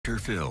Dr.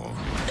 Phil.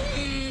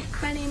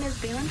 My name is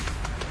Balin.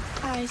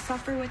 I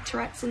suffer with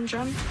Tourette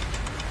syndrome.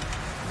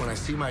 When I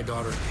see my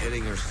daughter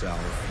hitting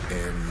herself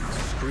and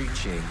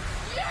screeching,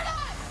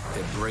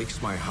 it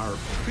breaks my heart.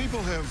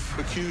 People have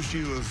accused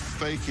you of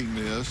faking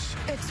this.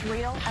 It's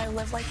real. I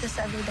live like this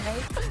every day.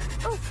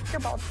 Oh, you're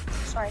bald.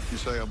 Sorry. You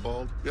say I'm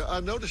bald? Yeah, I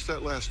noticed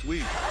that last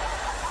week.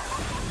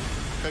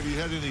 Have you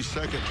had any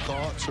second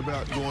thoughts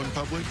about going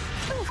public?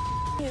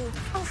 Oh, you.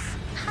 Oh,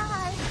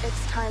 hi.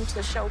 It's time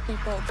to show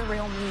people the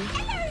real me.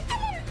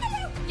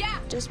 Yeah.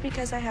 Just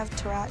because I have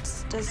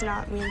Tourette's does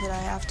not mean that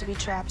I have to be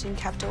trapped and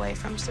kept away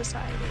from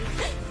society.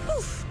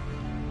 Oof.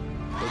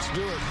 Let's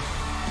do it.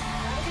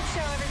 Good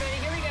show, everybody.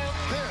 Here we go.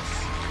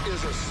 This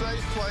is a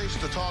safe place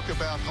to talk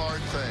about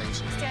hard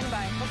things. Stand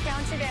by. We'll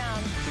count you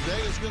down.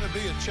 Today is going to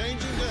be a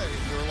changing day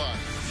in your life.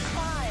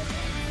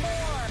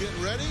 5, 4. Get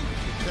ready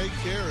to take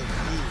care of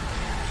you.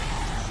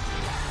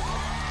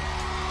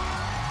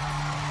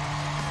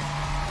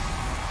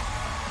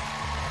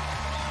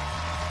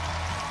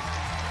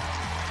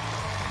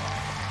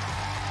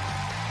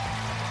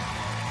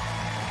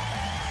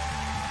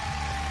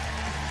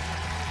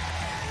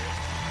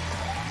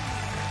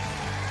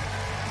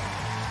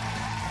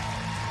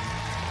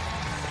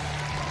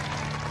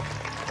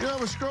 You know, I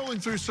was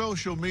scrolling through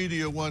social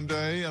media one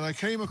day, and I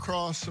came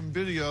across some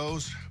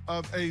videos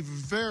of a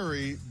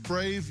very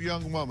brave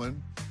young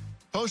woman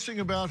posting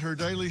about her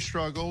daily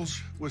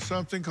struggles with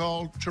something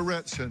called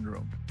Tourette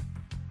syndrome.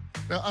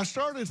 Now, I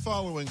started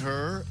following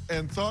her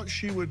and thought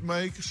she would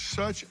make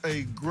such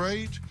a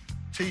great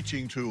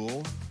teaching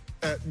tool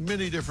at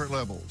many different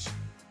levels.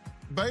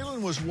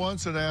 Balin was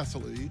once an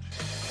athlete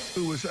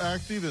who was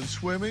active in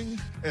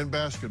swimming and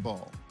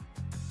basketball.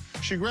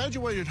 She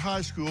graduated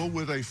high school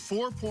with a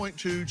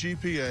 4.2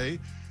 GPA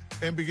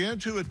and began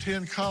to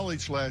attend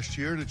college last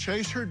year to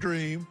chase her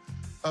dream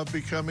of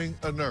becoming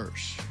a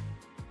nurse.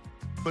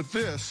 But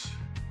this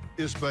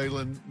is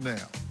Balin now.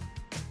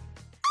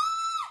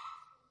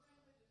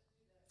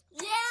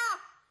 Yeah,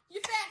 you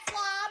fat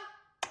slob.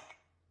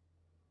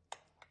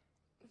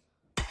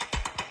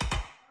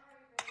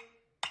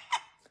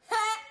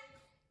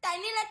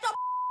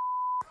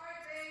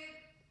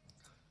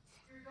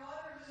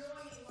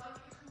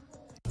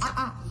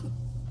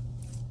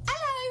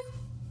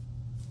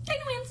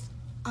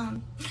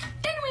 Hello.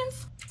 Dinner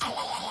wins.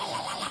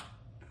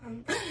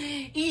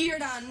 You're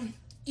done.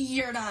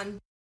 You're done.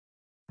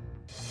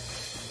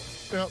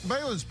 Now,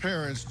 Balin's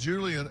parents,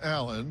 Julie and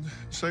Alan,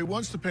 say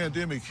once the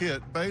pandemic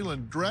hit,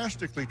 Balin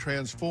drastically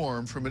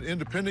transformed from an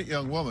independent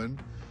young woman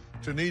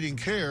to needing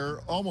care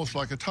almost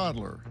like a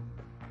toddler.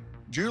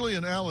 Julie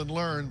and Alan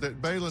learned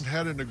that Balin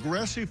had an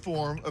aggressive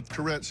form of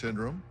Tourette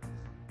syndrome,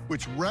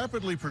 which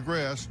rapidly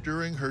progressed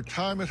during her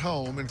time at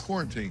home in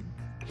quarantine.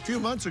 A few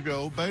months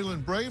ago,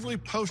 Balin bravely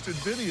posted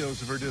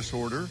videos of her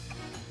disorder,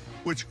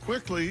 which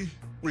quickly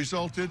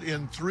resulted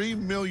in 3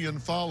 million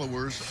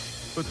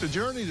followers. But the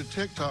journey to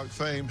TikTok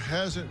fame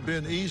hasn't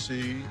been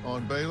easy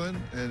on Balin,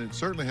 and it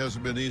certainly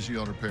hasn't been easy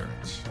on her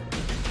parents.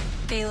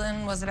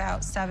 Balin was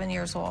about 7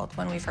 years old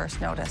when we first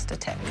noticed a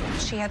tic.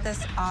 She had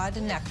this odd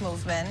neck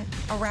movement.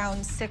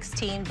 Around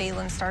 16,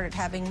 Balin started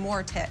having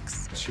more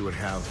tics. She would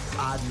have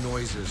odd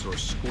noises or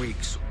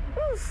squeaks.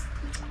 Oof.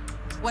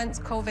 Once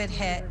COVID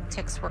hit,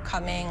 tics were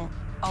coming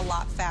a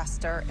lot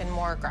faster and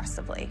more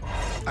aggressively.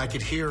 I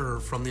could hear her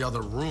from the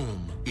other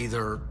room,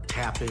 either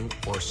tapping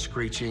or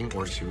screeching,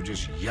 or she would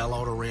just yell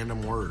out a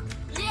random word.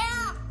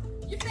 Yeah,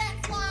 you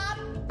fat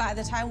slob. By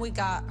the time we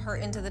got her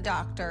into the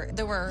doctor,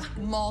 there were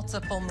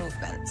multiple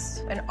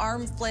movements. An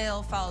arm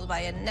flail, followed by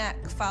a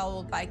neck,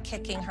 followed by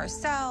kicking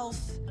herself.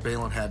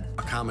 Balin had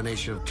a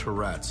combination of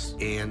Tourette's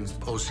and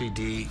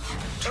OCD.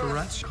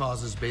 Tourette's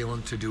causes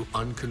Balin to do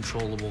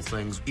uncontrollable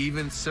things,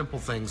 even simple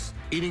things.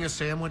 Eating a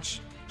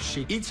sandwich,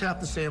 she eats half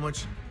the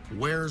sandwich,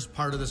 wears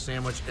part of the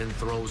sandwich, and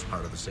throws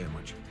part of the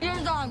sandwich. You're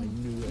done.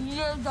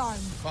 You're done.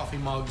 Coffee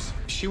mugs.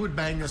 She would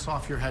bang this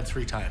off your head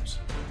 3 times.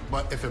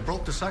 But if it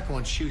broke the second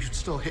one, she would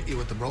still hit you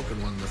with the broken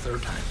one the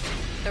 3rd time.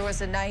 There was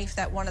a knife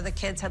that one of the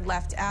kids had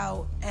left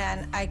out,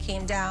 and I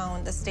came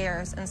down the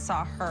stairs and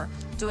saw her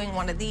doing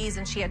one of these,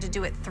 and she had to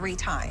do it 3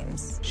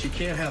 times. She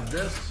can't have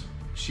this.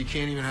 She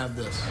can't even have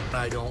this.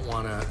 I don't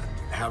want to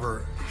have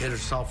her hit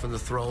herself in the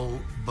throat,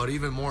 but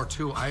even more,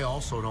 too, I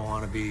also don't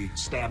want to be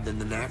stabbed in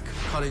the neck.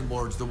 Cutting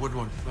boards, the wood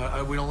one,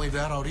 we don't leave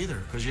that out either,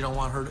 because you don't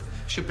want her to...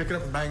 She'll pick it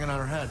up and bang it on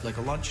her head like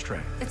a lunch tray.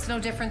 It's no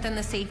different than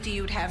the safety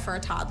you'd have for a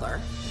toddler.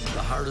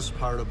 The hardest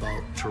part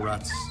about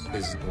Tourette's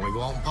is when we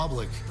go out in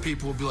public,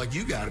 people will be like,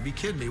 you gotta be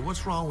kidding me.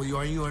 What's wrong with you?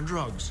 Are you on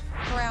drugs?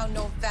 Around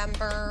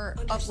November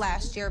of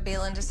last year,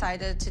 Balin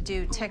decided to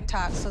do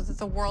TikTok so that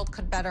the world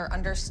could better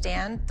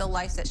understand the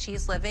life that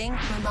she's living.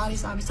 My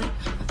body's obviously,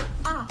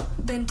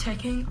 been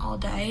ticking all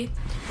day.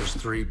 There's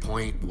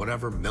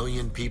 3.whatever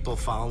million people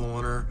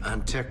following her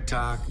on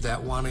TikTok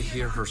that want to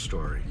hear her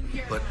story.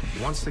 But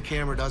once the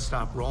camera does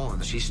stop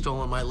rolling, she's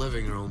still in my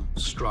living room,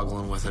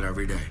 struggling with it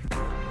every day.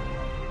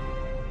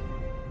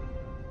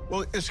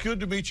 Well, it's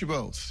good to meet you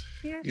both.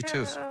 You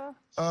too.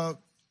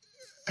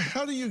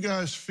 How do you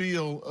guys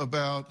feel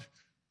about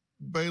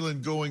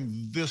Baylin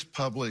going this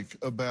public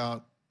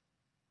about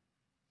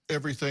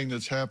everything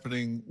that's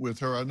happening with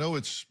her? I know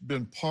it's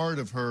been part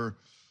of her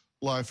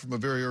life from a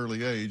very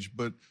early age,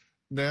 but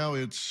now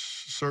it's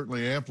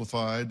certainly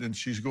amplified, and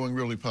she's going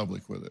really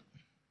public with it.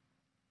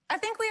 I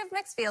think we have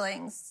mixed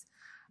feelings.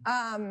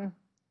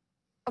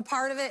 A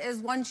part of it is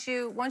once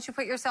you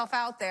put yourself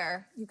out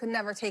there, you can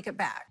never take it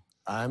back.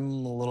 I'm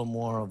a little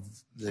more of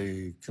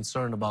the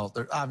concern about,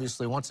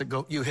 obviously, once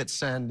you hit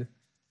send,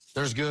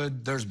 there's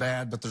good, there's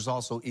bad, but there's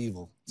also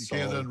evil. You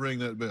can't unring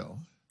that bell.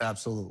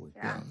 Absolutely.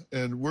 Yeah.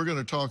 And we're going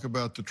to talk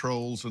about the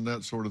trolls and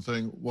that sort of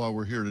thing while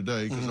we're here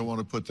today, because I want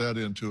to put that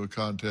into a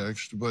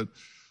context. But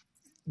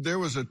there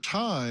was a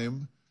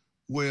time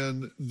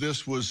when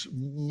this was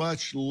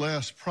much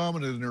less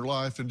prominent in her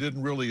life and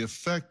didn't really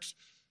affect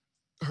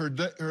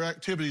her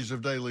activities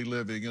of daily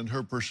living and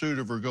her pursuit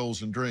of her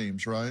goals and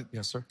dreams, right?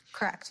 Yes, sir.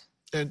 Correct.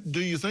 And do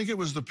you think it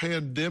was the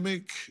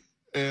pandemic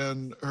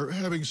and her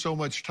having so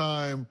much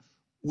time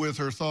with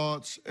her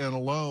thoughts and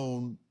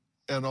alone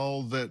and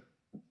all that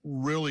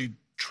really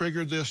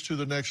triggered this to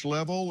the next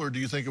level, or do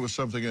you think it was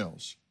something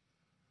else?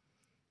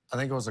 I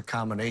think it was a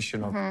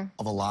combination of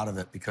a lot of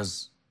it,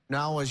 because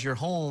now as you're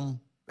home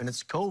and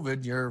it's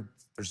COVID,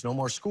 there's no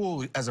more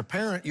school. As a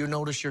parent, you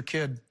notice your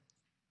kid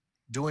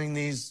doing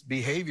these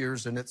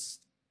behaviors, and it's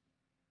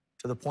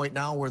to the point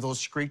now where those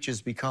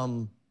screeches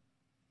become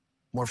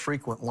more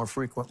frequent.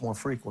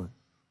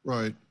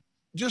 Right.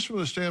 Just from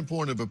the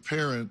standpoint of a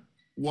parent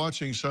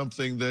watching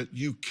something that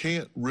you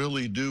can't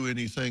really do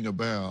anything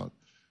about,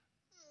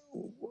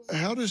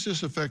 how does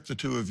this affect the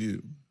two of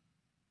you?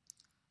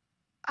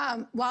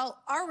 Well,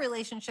 our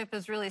relationship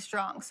is really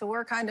strong, so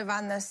we're kind of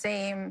on the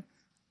same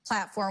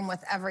platform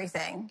with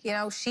everything. You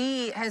know,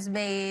 she has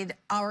made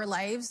our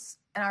lives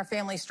and our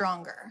family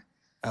stronger.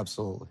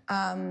 Absolutely.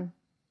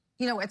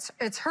 You know,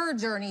 it's her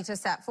journey to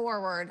set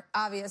forward,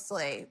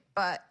 obviously,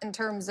 but in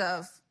terms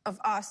of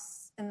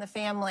us in the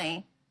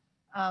family,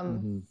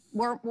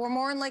 we're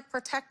more in like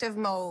protective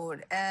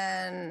mode,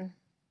 and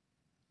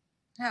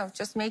you know,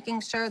 just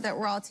making sure that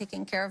we're all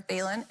taking care of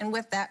Baylin, and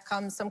with that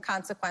comes some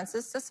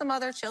consequences to some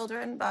other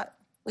children, but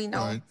we know.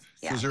 Right.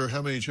 Yeah. Is there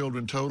how many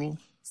children total?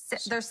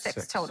 There's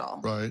six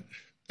total. Right.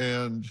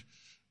 And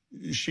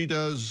she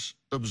does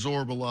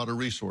absorb a lot of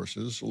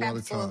resources, a lot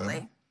of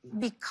time.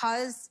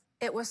 Because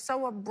it was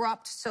so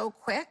abrupt, so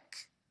quick,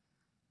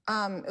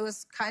 it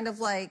was kind of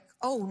like,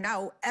 oh,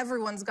 now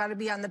everyone's got to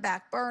be on the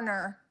back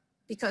burner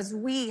because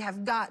we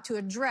have got to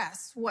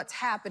address what's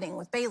happening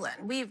with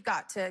Baylin. We've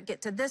got to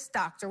get to this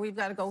doctor. We've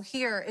got to go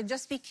here. It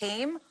just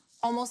became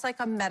almost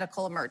like a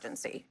medical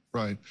emergency.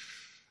 Right.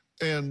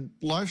 And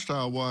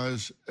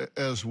lifestyle-wise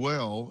as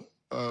well,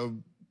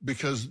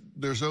 because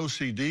there's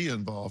OCD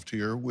involved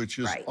here, which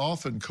is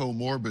often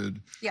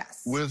comorbid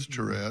with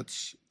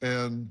Tourette's.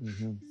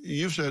 And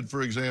you've said,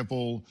 for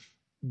example,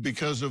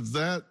 because of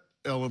that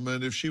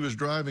element, if she was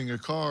driving a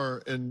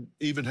car and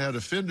even had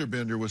a fender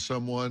bender with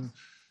someone,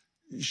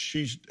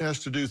 she has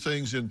to do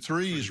things in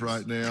threes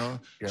right now.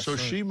 Yes, so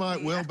sir. she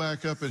might well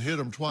back up and hit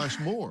them twice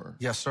more.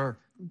 Yes, sir.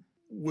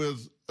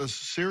 With a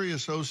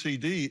serious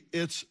OCD,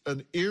 it's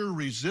an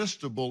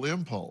irresistible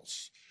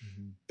impulse.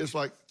 It's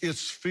like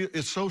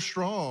it's so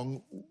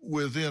strong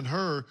within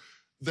her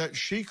that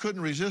she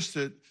couldn't resist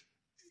it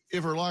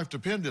if her life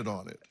depended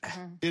on it.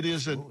 It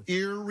is an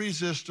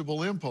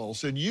irresistible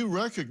impulse, and you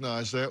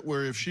recognize that,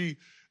 where if she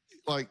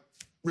like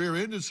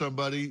rear-ended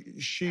somebody,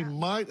 she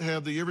might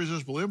have the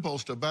irresistible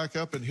impulse to back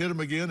up and hit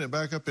him again and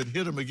back up and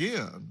hit him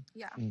again.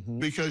 Yeah.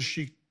 Because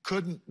she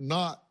couldn't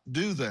not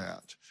do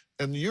that.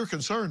 And you're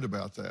concerned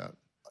about that.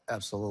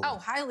 Absolutely. Oh,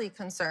 highly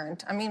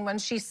concerned. I mean, when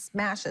she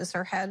smashes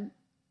her head,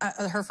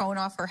 her phone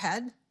off her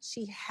head,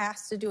 she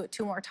has to do it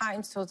 2 more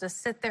times. So to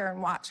sit there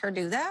and watch her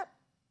do that,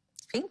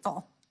 it's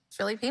painful. It's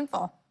really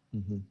painful.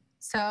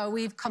 So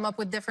we've come up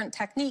with different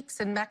techniques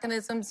and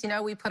mechanisms. You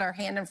know, we put our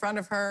hand in front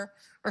of her,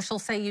 or she'll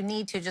say, you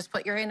need to just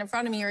put your hand in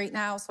front of me right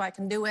now so I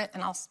can do it,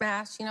 and I'll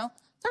smash, you know.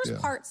 There's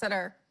parts that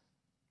are,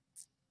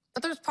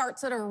 but there's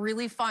parts that are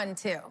really fun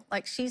too.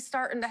 Like, she's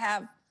starting to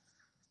have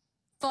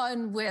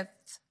fun with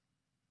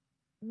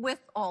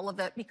all of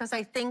it, because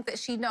I think that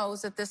she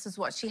knows that this is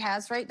what she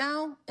has right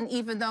now. And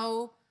even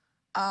though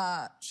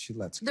she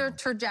lets go. their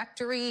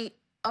trajectory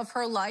of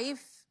her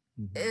life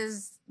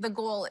is, the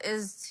goal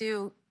is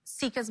to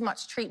seek as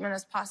much treatment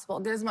as possible,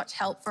 get as much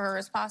help for her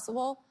as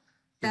possible,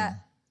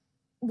 that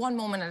one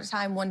moment at a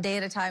time, one day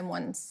at a time,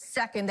 1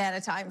 second at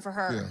a time for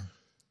her.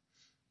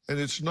 And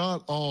it's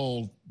not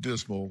all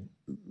dismal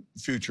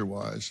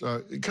future-wise.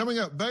 Coming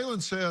up,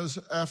 Baylin says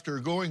after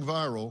going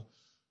viral,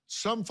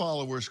 some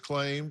followers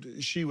claimed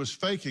she was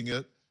faking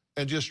it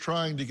and just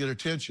trying to get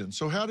attention.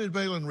 So how did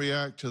Baylin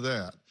react to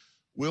that?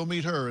 We'll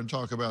meet her and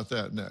talk about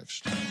that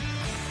next.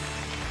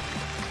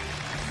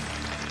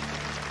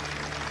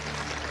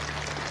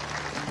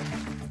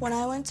 When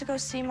I went to go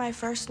see my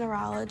first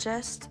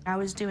neurologist, I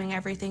was doing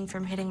everything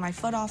from hitting my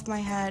foot off my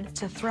head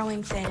to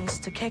throwing things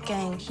to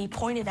kicking. He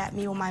pointed at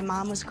me when my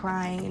mom was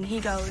crying, and he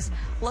goes,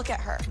 "Look at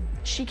her.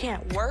 She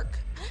can't work.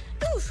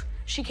 Oof.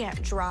 She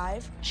can't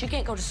drive. She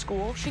can't go to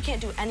school. She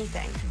can't do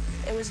anything.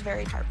 It was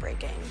very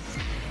heartbreaking.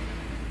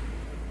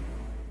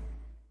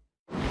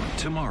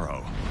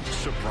 Tomorrow,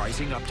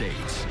 surprising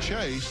updates.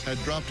 Chase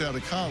had dropped out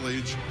of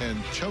college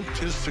and choked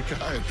his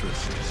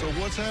psychiatrist. So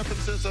what's happened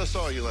since I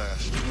saw you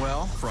last?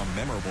 Well, from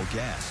memorable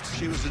guests.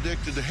 She was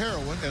addicted to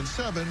heroin and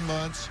 7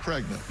 months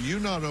pregnant. You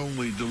not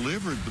only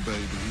delivered the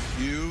baby,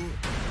 you...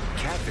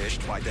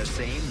 Catfished by the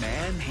same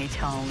man. He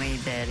told me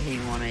that he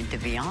wanted to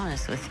be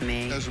honest with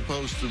me. As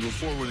opposed to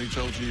before when he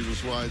told you he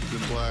was white,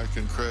 then black,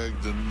 and Craig,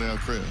 then now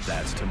Chris.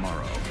 That's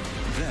tomorrow.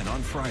 Then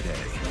on Friday.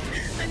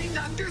 I need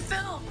Dr.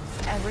 Phil.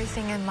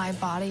 Everything in my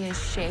body is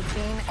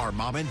shaking. Our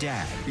mom and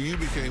dad. You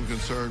became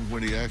concerned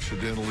when he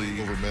accidentally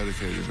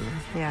over-medicated her.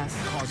 Yes.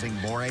 Causing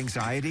more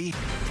anxiety.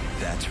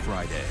 That's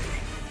Friday.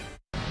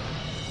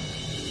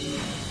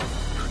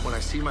 When I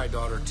see my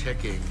daughter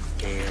ticking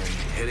and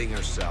hitting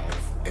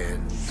herself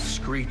and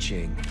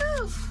screeching,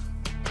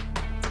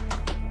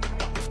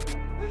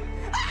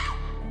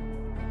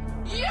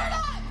 You're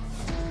done!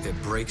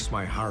 it breaks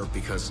my heart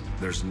because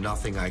there's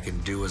nothing I can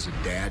do as a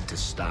dad to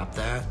stop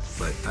that,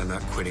 but I'm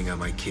not quitting on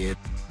my kid.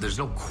 There's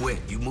no quit.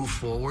 You move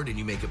forward and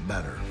you make it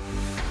better.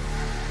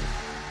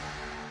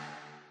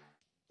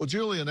 Well,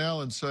 Julie and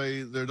Alan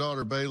say their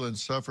daughter Baylin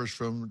suffers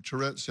from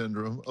Tourette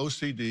syndrome,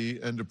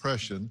 OCD, and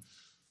depression,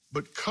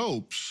 but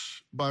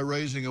copes by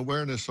raising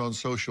awareness on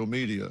social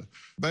media.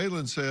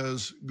 Baylin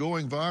says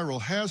going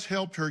viral has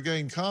helped her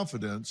gain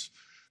confidence,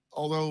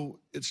 although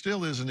it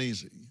still isn't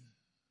easy.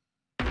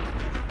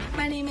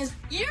 My name is...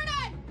 You're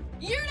done!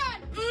 You're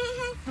done!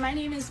 Mm-hmm. My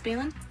name is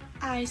Baylin.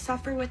 I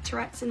suffer with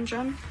Tourette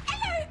syndrome.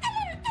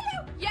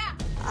 Hello! Yeah!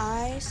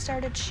 I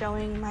started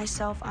showing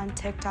myself on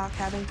TikTok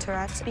having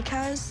Tourette's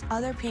because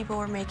other people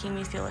were making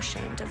me feel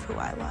ashamed of who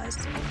I was.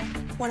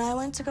 When I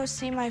went to go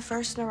see my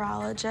first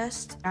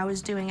neurologist, I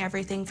was doing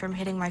everything from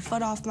hitting my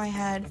foot off my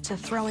head to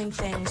throwing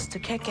things to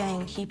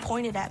kicking. He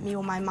pointed at me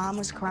when my mom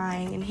was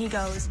crying and he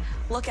goes,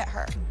 "Look at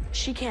her.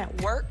 She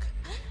can't work.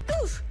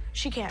 Oof.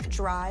 She can't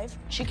drive.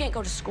 She can't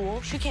go to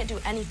school. She can't do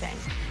anything."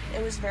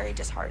 It was very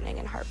disheartening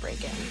and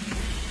heartbreaking.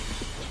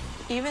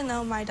 Even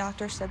though my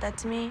doctor said that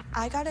to me,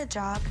 I got a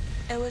job.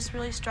 It was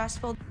really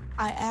stressful.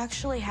 I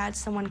actually had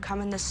someone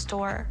come in the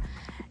store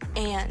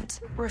and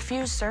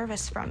refuse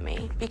service from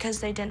me because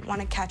they didn't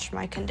want to catch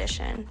my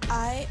condition.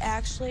 I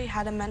actually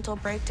had a mental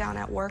breakdown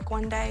at work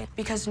one day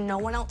because no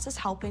one else is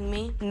helping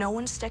me. No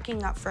one's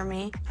sticking up for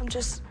me. I'm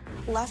just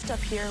left up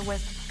here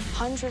with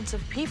hundreds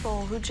of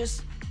people who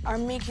just are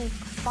making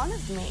fun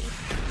of me.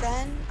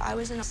 Then I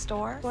was in a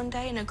store one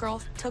day and a girl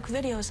took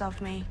videos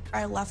of me.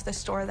 I left the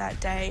store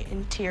that day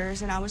in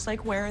tears and I was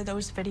like, where are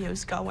those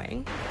videos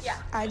going? Yeah.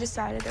 I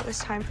decided it was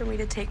time for me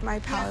to take my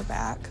power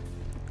back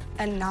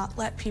and not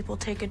let people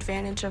take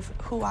advantage of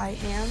who I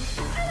am.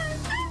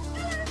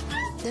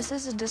 This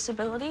is a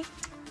disability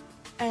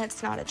and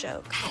it's not a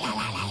joke.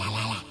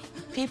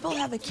 People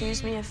have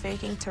accused me of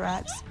faking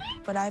Tourette's,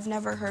 but I've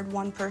never heard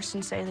one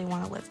person say they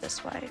want to live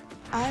this way.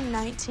 I'm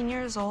 19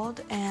 years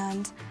old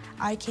and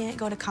I can't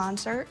go to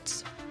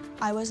concerts.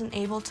 I wasn't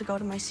able to go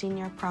to my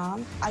senior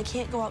prom. I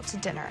can't go out to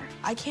dinner.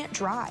 I can't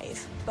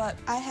drive, but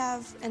I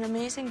have an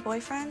amazing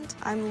boyfriend.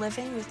 I'm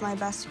living with my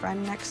best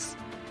friend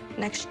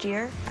next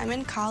year. I'm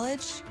in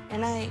college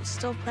and I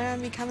still plan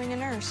on becoming a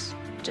nurse.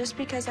 Just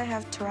because I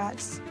have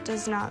Tourette's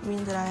does not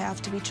mean that I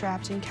have to be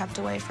trapped and kept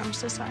away from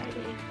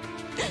society.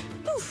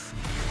 Oof.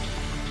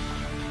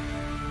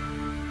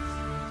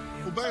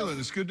 Well, Baylin,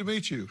 it's good to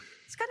meet you.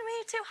 It's good to meet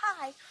you too.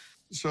 Hi.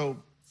 So,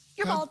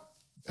 You're bald.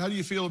 How do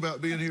you feel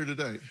about being here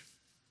today?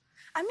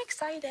 I'm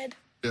excited.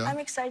 Yeah? I'm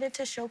excited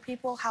to show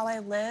people how I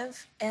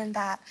live and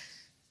that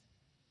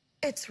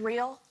it's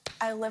real.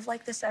 I live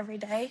like this every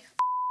day.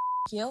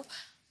 You.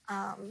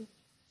 And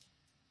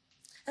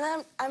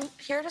then I'm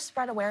here to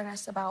spread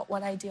awareness about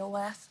what I deal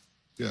with.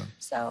 Yeah.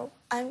 So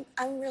I'm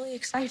really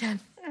excited.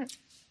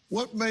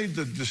 What made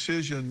the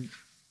decision,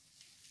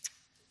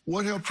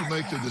 what helped you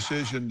make the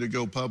decision to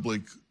go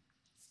public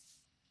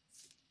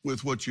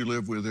with what you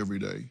live with every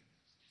day?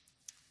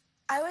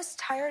 I was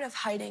tired of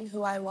hiding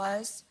who I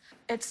was.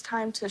 It's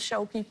time to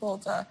show people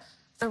the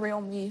real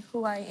me,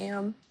 who I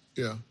am.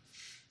 Yeah.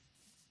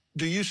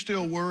 Do you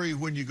still worry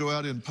when you go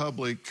out in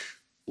public,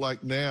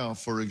 like now,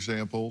 for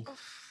example,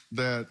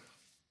 that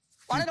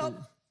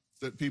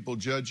people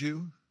judge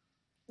you?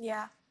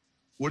 Yeah.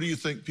 What do you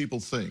think people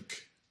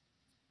think?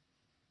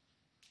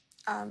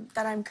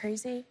 That I'm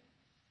crazy.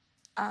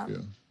 Yeah.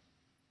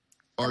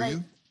 Are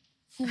you?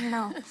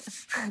 No.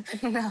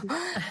 No.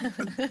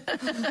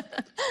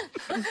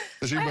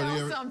 Has anybody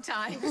ever,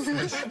 Sometimes.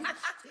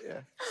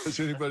 has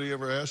anybody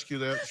ever asked you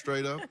that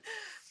straight up?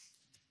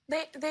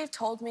 They've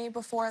told me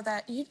before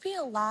that you'd be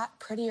a lot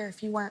prettier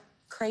if you weren't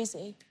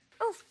crazy.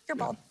 Oh, you're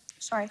bald.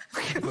 Sorry.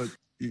 But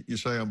you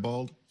say I'm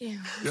bald? Yeah.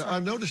 Yeah, I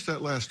noticed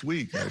that last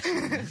week,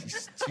 actually.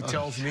 She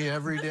tells me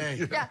every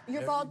day. Yeah,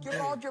 you're bald, you're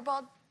bald, you're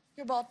bald,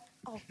 you're bald.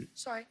 Oh,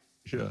 sorry.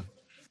 Yeah.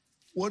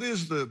 What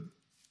is the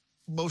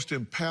most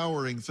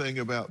empowering thing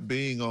about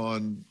being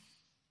on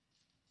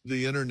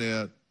the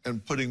internet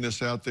and putting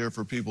this out there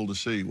for people to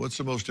see? What's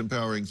the most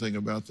empowering thing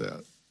about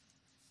that?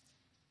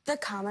 The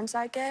comments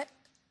I get,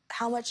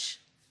 how much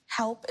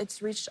help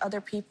it's reached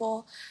other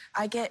people.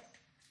 I get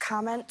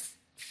comments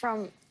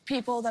from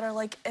people that are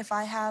like, if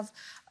I have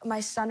my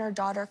son or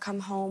daughter come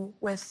home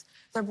with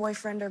their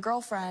boyfriend or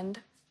girlfriend,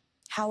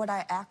 how would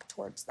I act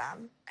towards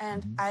them?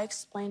 And I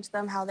explain to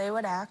them how they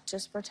would act,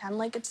 just pretend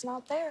like it's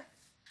not there.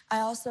 I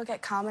also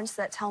get comments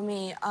that tell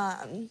me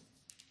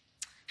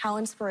how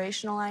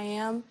inspirational I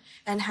am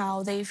and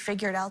how they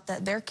figured out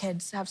that their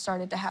kids have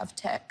started to have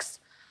tics.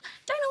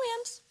 Dino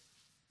hands.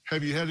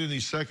 Have you had any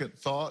second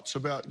thoughts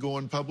about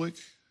going public?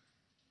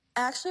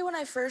 Actually, when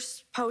I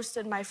first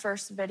posted my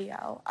first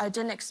video, I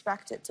didn't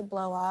expect it to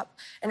blow up,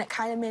 and it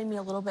kind of made me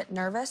a little bit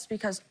nervous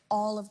because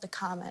all of the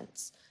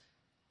comments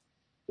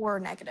were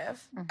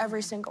negative,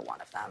 every single one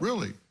of them.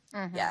 Really?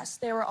 Yes,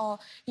 they were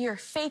all, you're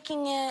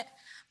faking it,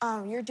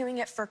 you're doing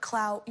it for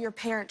clout, your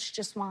parents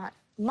just want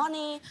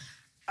money.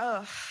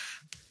 Ugh.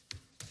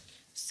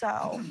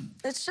 So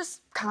it's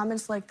just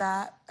comments like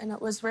that, and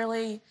it was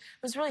really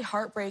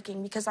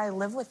heartbreaking because I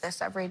live with this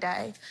every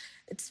day.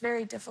 It's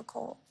very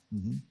difficult.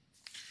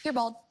 You're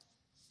bald.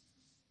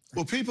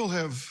 Well, people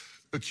have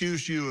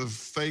accused you of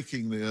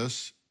faking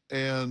this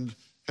and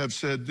have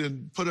said,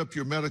 then put up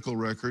your medical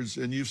records,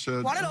 and you've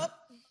said, Want it up.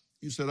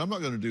 You said, I'm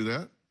not going to do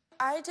that.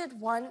 I did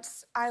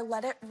once. I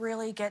let it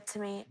really get to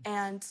me,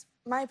 and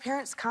my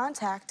parents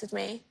contacted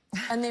me,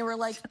 and they were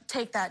like,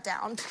 take that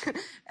down.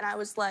 And I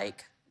was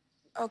like,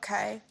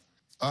 okay.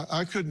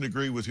 I couldn't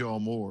agree with y'all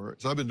more.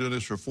 I've been doing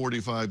this for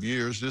 45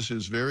 years. This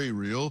is very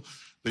real.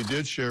 They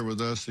did share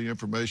with us the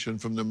information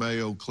from the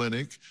Mayo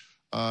Clinic.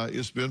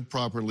 It's been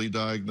properly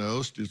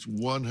diagnosed. It's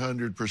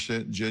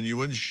 100%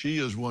 genuine. She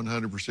is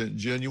 100%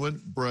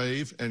 genuine,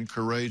 brave, and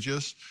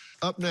courageous.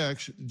 Up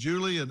next,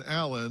 Julie and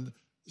Alan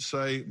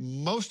say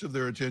most of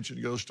their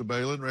attention goes to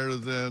Bailyn rather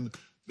than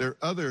their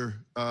other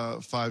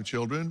 5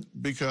 children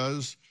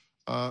because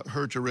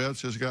her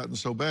Tourette's has gotten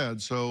so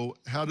bad. So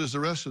how does the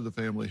rest of the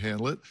family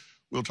handle it?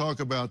 We'll talk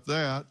about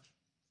that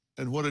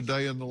and what a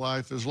day in the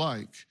life is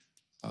like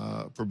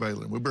for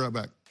Bailyn. We'll be right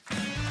back.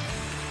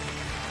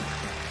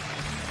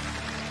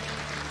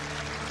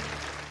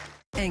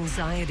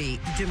 Anxiety,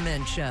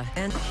 dementia,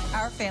 and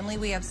Our family,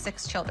 we have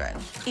 6 children.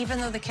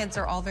 Even though the kids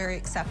are all very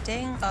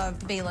accepting of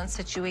Bailyn's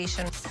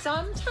situation,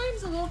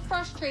 Sometimes a little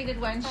frustrated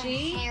when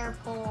she Hair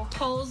pull.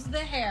 pulls the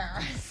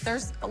hair.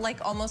 there's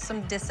like almost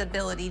some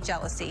disability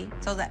jealousy.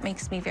 So that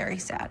makes me very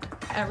sad.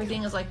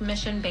 Everything is like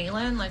mission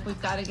Bailyn. Like,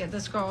 we've got to get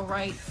this girl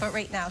right. But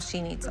right now,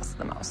 she needs us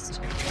the most.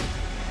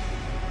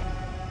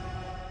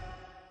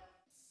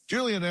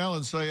 Julie and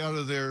Alan say out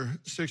of their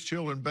 6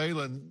 children,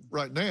 Bailyn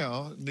right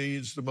now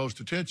needs the most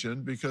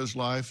attention because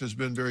life has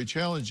been very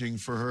challenging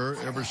for her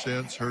ever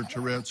since her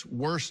Tourette's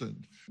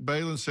worsened.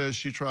 Bailyn says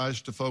she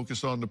tries to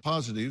focus on the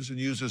positives and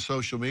uses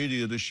social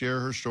media to share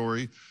her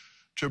story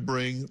to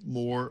bring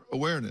more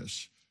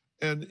awareness.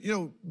 And, you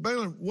know,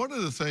 Bailyn, one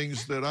of the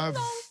things that I've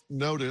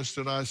noticed,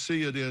 and I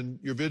see it in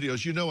your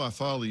videos, you know I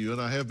follow you,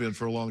 and I have been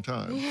for a long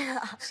time.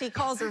 Yeah. She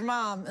calls her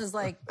mom, is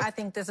like, I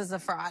think this is a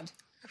fraud.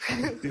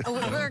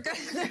 We're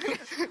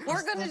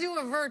gonna do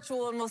a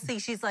virtual and we'll see.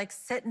 She's like,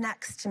 sit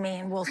next to me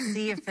and we'll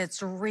see if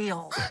it's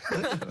real.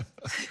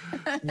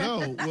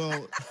 No,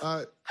 well,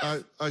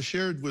 I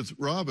shared with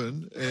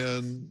Robin,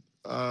 and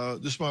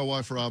this is my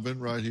wife, Robin,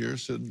 right here,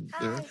 sitting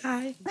there.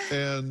 Hi.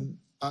 And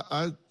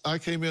I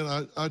came in,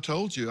 I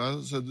told you, I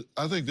said,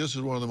 I think this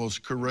is one of the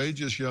most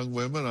courageous young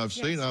women I've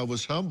seen. I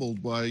was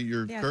humbled by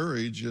your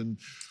courage and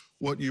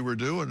what you were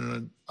doing.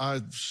 And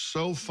I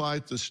so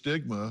fight the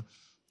stigma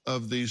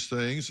of these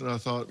things. And I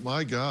thought,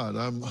 my God,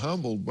 I'm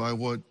humbled by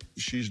what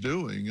she's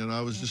doing. And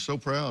I was just so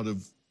proud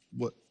of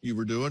what you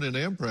were doing and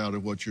am proud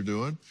of what you're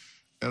doing.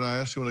 And I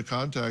asked him to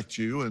contact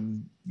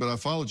you, but I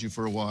followed you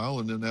for a while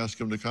and then asked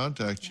him to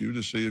contact you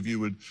to see if you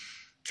would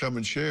come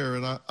and share.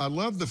 And I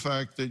love the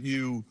fact that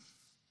you,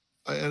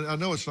 and I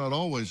know it's not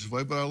always this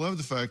way, but I love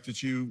the fact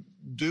that you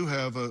do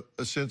have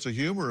a sense of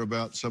humor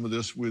about some of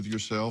this with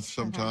yourself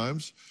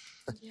sometimes.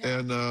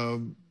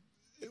 And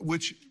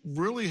which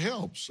really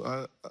helps.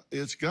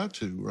 It's got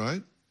to,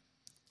 right?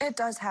 It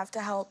does have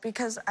to help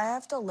because I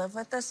have to live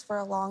with this for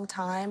a long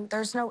time.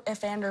 There's no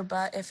if and or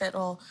but if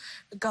it'll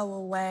go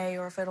away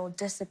or if it'll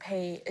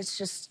dissipate. It's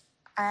just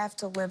I have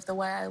to live the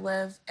way I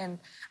live, and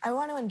I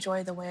want to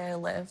enjoy the way I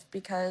live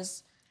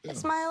because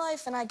it's my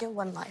life and I get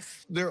one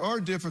life. There are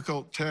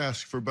difficult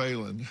tasks for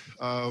Bailyn,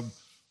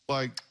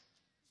 like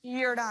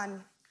You're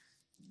done.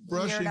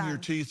 brushing your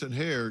teeth and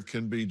hair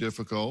can be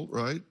difficult,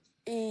 right?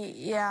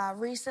 Yeah,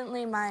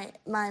 recently my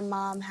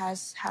mom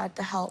has had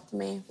to help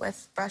me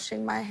with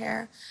brushing my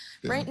hair.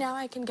 Yeah. Right now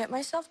I can get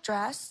myself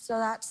dressed, so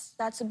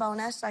that's a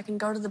bonus. I can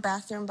go to the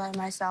bathroom by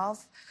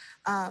myself,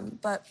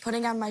 but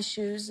putting on my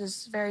shoes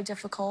is very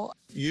difficult.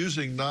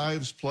 Using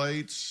knives,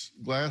 plates,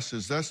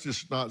 glasses, that's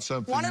just not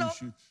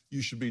something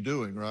you should be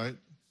doing, right?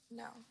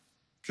 No.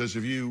 Because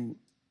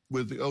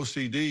with the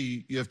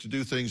OCD, you have to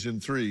do things in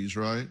threes,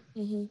 right?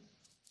 Mm-hmm.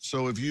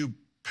 So if you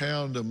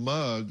pound a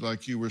mug,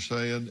 like you were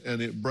saying,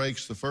 and it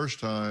breaks the first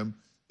time,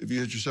 if you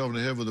hit yourself in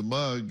the head with a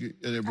mug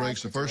and it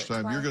breaks the first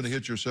time, you're going to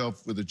hit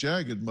yourself with a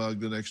jagged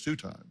mug the next 2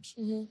 times.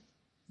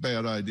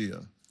 Bad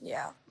idea.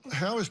 Yeah.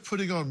 How is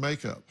putting on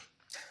makeup?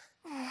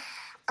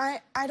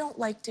 I don't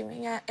like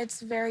doing it.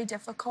 It's very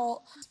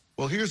difficult.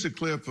 Well, here's a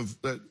clip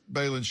that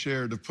Balin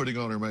shared of putting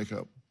on her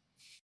makeup.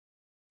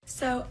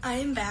 So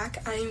I'm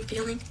back. I'm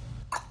feeling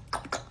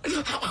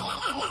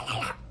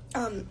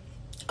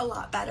a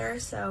lot better.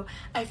 So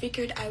I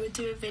figured I would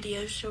do a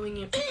video showing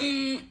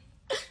you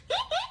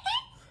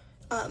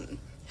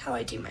how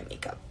I do my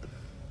makeup.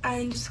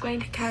 I'm just going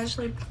to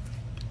casually.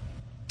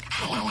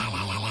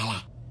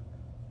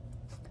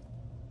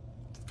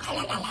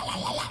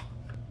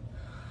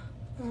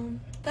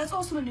 That's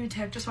also a new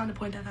tip. Just wanted to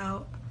point that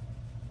out.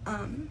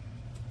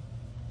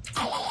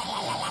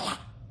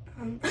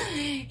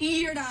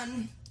 You're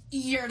done.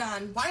 You're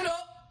done. Wind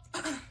up.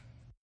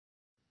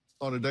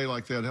 On a day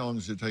like that, how long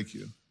does it take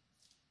you?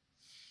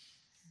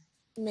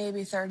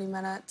 Maybe 30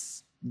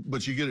 minutes.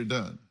 But you get it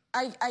done.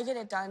 I get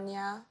it done,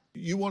 yeah.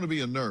 You want to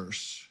be a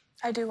nurse.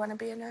 I do want to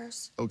be a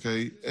nurse.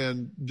 Okay.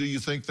 And do you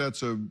think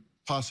that's a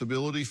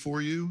possibility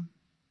for you?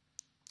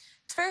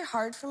 It's very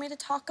hard for me to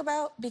talk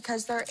about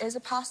because there is a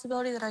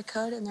possibility that I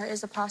could, and there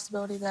is a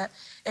possibility that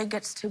it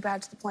gets too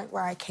bad to the point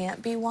where I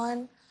can't be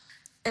one.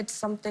 It's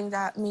something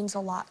that means a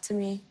lot to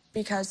me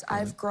because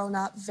I've grown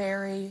up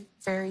very,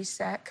 very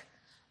sick.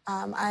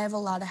 I have a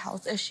lot of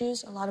health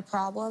issues, a lot of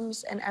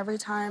problems, and every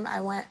time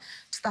I went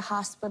to the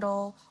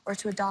hospital or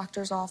to a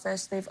doctor's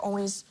office, they've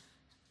always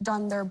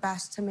done their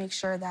best to make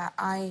sure that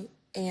I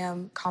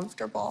am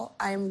comfortable,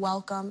 I am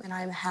welcome, and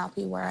I am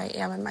happy where I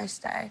am in my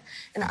stay.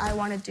 And I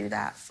want to do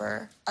that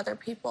for other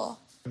people.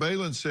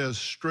 Balin says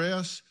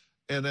stress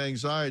and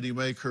anxiety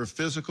make her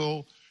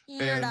physical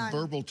and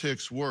verbal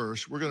tics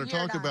worse. We're going to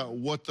talk about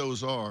what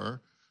those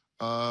are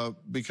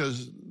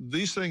because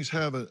these things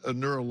have a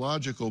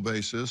neurological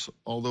basis,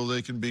 although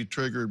they can be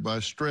triggered by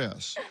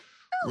stress.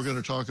 We're going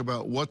to talk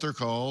about what they're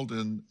called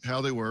and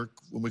how they work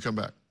when we come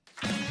back.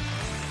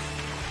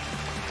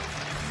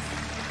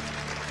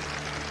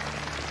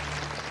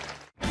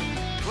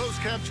 Closed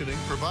captioning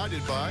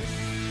provided by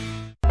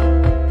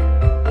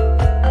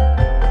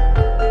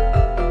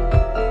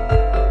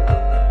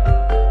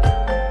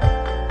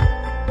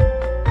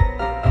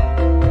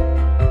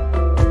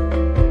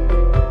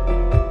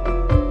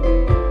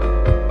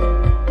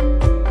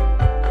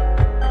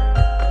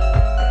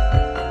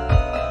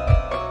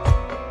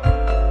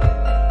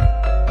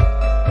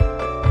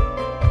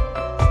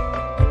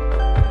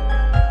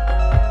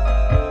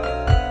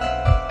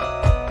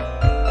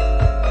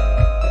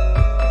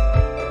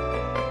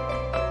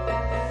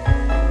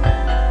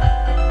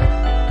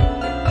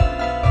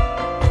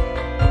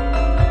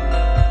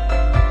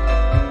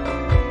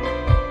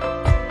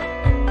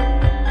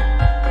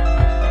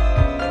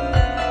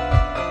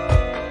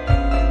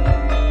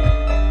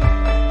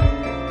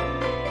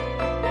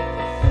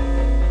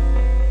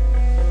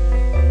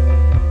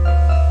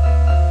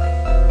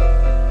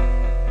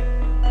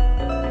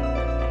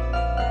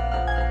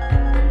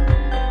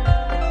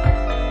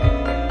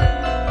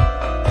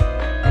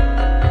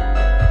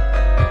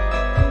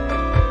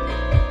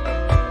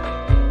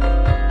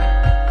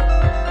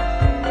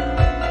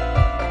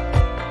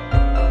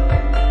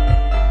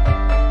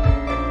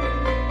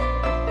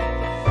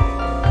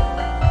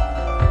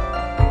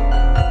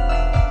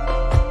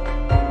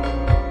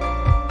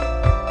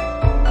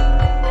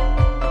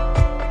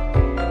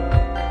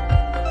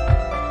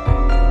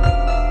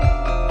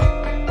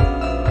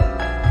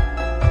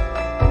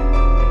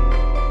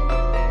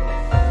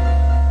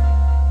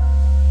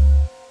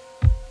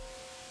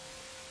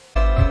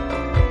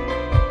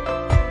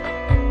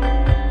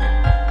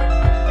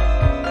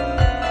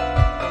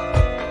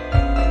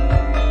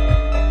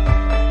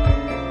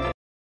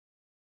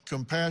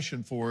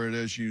compassion for it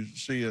as you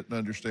see it and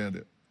understand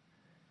it.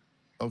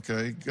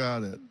 Okay,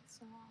 got it.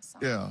 So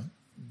awesome. Yeah,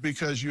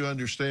 because you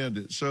understand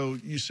it. So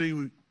you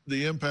see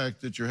the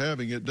impact that you're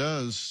having. It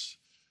does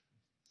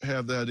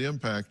have that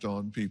impact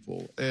on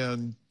people.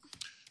 And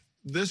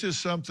this is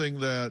something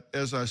that,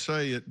 as I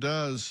say, it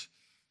does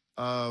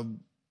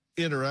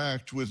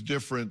interact with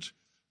different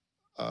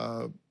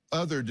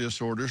other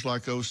disorders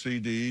like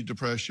OCD,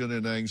 depression,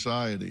 and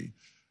anxiety.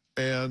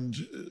 And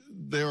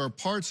there are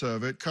parts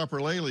of it,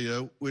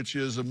 coprolalia, which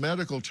is a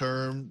medical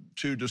term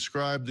to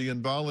describe the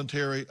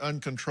involuntary,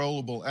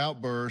 uncontrollable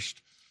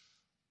outburst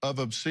of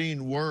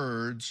obscene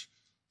words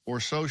or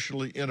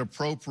socially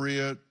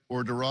inappropriate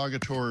or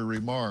derogatory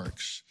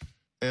remarks.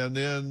 And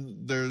then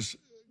there's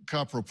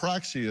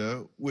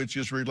copropraxia, which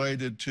is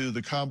related to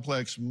the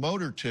complex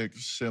motor tic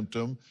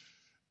symptom,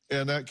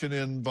 and that can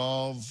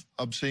involve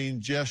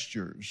obscene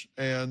gestures.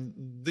 And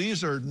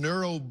these are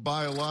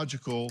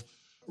neurobiological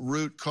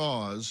root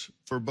cause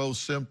for both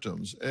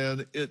symptoms.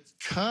 And it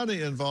kind of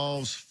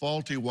involves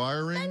faulty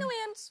wiring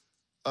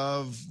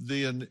of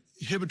the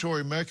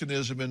inhibitory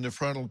mechanism in the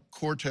frontal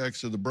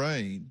cortex of the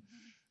brain.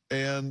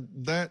 And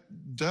that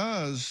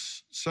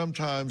does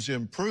sometimes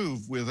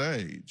improve with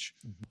age.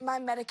 My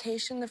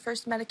medication, the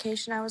first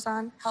medication I was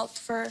on, helped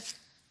for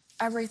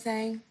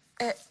everything.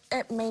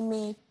 It made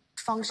me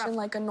function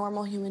like a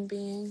normal human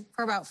being.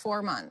 For about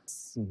 4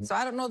 months. So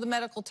I don't know the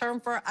medical term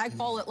for it. I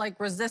call it like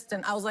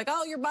resistant. I was like,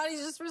 oh, your body's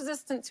just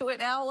resistant to it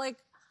now. Like,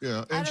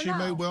 yeah, and she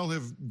may well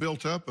have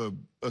built up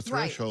a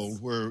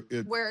threshold where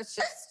it's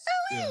just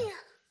silly.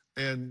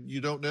 And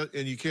you don't know,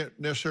 and you can't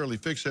necessarily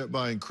fix that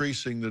by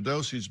increasing the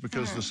dosage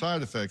because the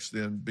side effects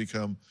then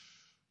become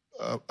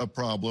a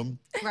problem.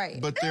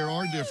 Right. But there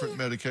are different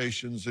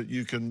medications that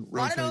you can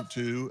rotate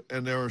to,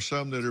 and there are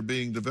some that are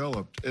being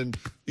developed. And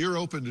you're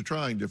open to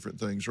trying different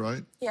things,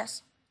 right?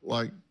 Yes.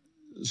 Like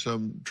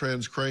some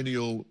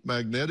transcranial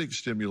magnetic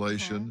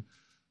stimulation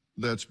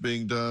that's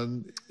being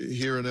done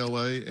here in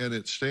LA and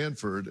at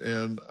Stanford.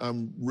 And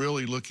I'm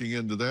really looking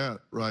into that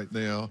right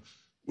now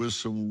with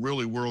some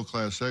really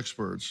world-class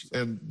experts.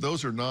 And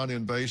those are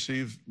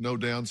non-invasive, no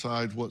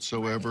downside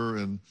whatsoever.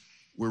 And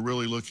we're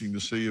really looking to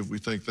see if we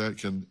think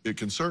that it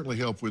can certainly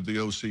help with the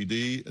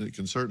OCD, and it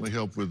can certainly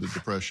help with the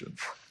depression.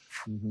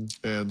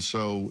 And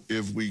so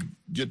if we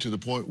get to the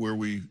point where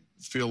we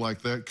feel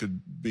like that could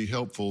be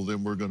helpful,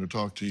 then we're going to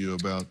talk to you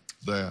about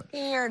that.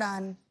 You're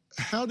done.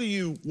 How do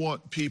you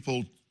want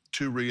people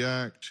to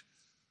react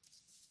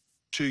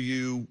to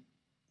you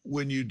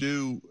when you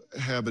do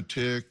have a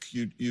tic,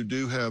 you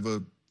do have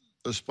a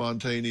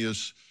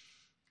spontaneous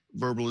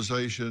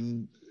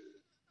verbalization?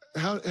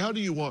 How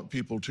do you want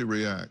people to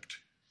react?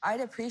 I'd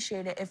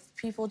appreciate it if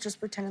people just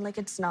pretended like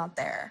it's not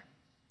there.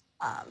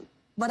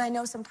 But I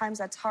know sometimes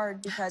that's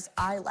hard because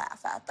I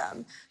laugh at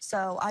them.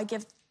 So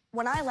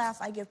when I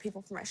laugh, I give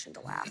people permission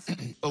to laugh.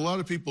 A lot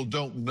of people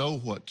don't know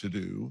what to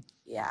do.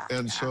 Yeah.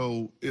 And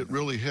so it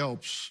really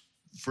helps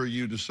for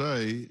you to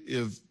say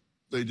if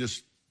they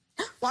just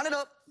Want it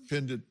up.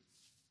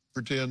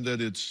 Pretend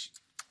that it's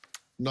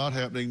not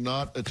happening,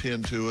 not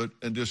attend to it,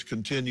 and just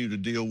continue to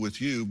deal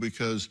with you,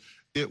 because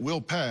it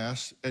will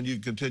pass and you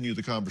continue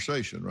the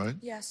conversation, right?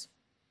 Yes.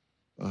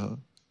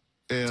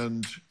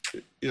 And,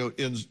 you know,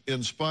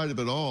 in spite of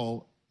it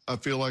all, I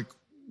feel like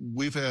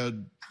we've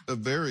had a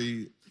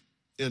very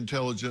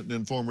intelligent and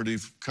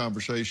informative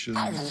conversation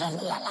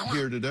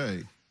here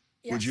today.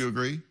 Yes. Would you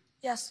agree?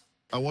 Yes.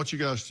 I want you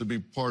guys to be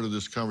part of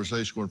this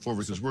conversation going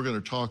forward, because we're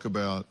going to talk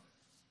about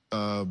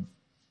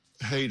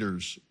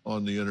haters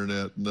on the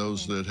internet and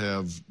those that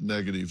have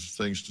negative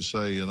things to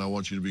say, and I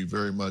want you to be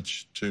very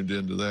much tuned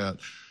into that.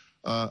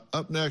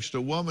 Up next,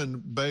 a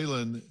woman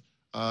Balin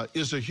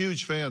is a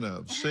huge fan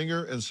of,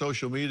 singer and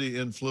social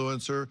media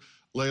influencer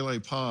Lele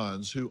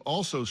Pons, who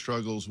also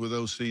struggles with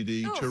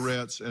OCD,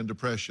 Tourette's, and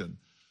depression.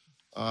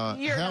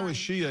 How is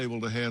she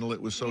able to handle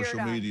it with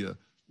social media?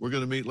 We're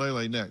going to meet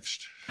Lele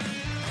next.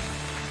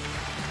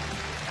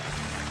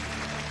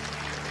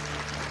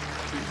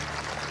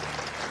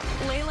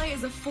 Lele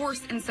is a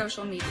force in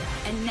social media,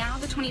 and now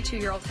the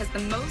 22-year-old has the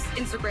most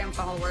Instagram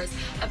followers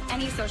of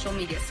any social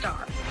media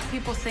star.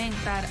 People think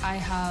that I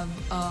have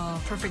a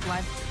perfect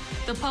life.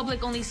 The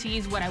public only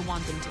sees what I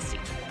want them to see.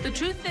 The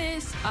truth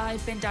is,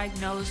 I've been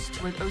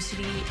diagnosed with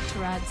OCD,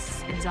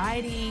 Tourette's,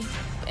 anxiety,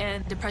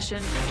 and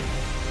depression.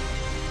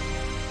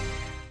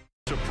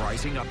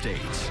 Surprising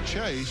updates.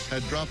 Chase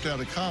had dropped out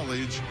of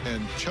college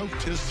and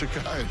choked his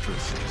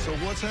psychiatrist. So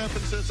what's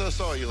happened since I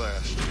saw you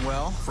last?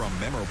 Well, from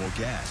memorable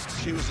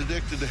guests. She was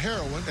addicted to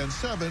heroin and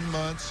 7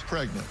 months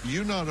pregnant.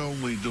 You not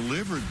only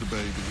delivered the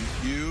baby,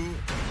 you...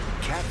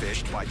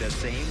 Catfished by the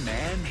same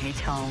man. He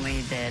told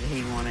me that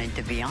he wanted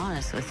to be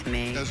honest with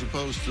me. As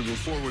opposed to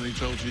before, when he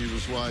told you he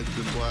was white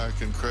and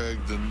black and Craig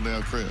and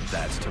now Chris.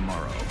 That's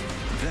tomorrow.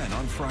 Then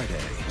on Friday.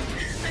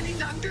 I need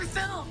Dr.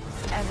 Phil.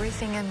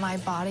 Everything in my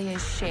body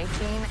is shaking.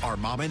 Our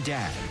mom and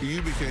dad.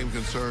 You became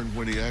concerned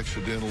when he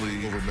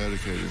accidentally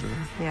over-medicated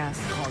her. Yes.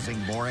 Causing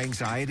more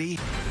anxiety.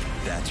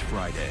 That's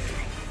Friday.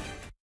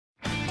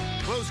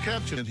 Closed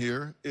caption in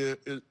here.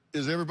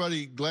 Is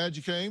everybody glad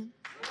you came?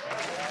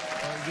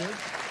 All good?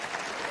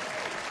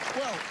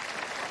 Well,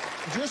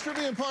 just for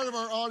being part of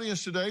our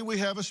audience today, we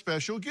have a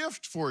special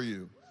gift for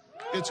you.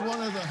 It's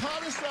one of the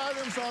hottest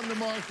items on the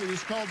market.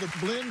 It's called the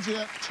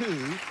BlendJet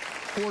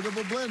 2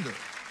 Portable Blender.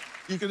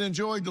 You can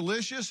enjoy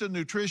delicious and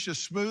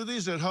nutritious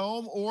smoothies at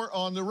home or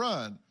on the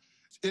run.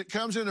 It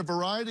comes in a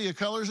variety of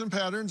colors and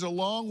patterns,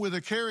 along with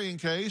a carrying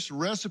case,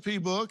 recipe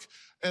book,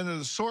 and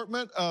an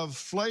assortment of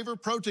flavor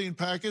protein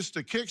packets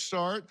to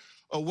kickstart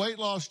a weight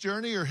loss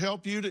journey or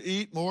help you to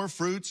eat more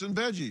fruits and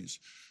veggies.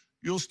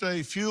 You'll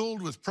stay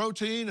fueled with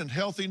protein and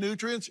healthy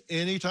nutrients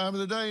any time of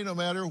the day, no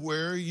matter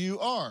where you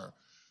are.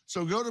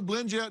 So go to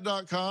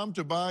blendjet.com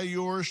to buy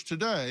yours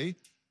today.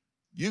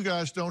 You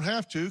guys don't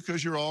have to,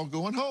 because you're all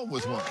going home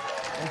with one.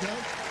 Okay?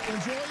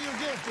 Enjoy your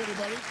gift,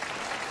 everybody.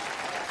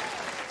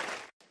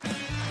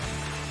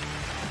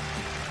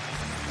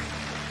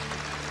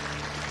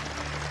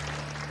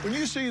 When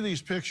you see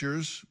these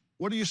pictures,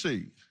 what do you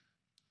see?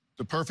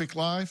 The perfect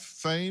life,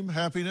 fame,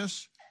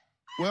 happiness?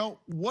 Well,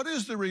 what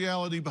is the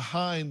reality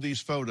behind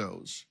these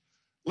photos?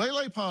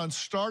 Lele Pons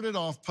started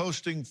off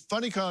posting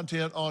funny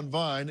content on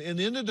Vine and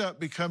ended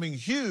up becoming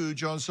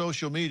huge on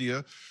social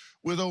media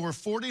with over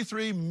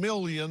 43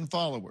 million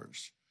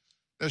followers.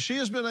 Now, she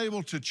has been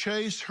able to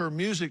chase her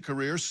music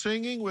career,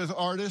 singing with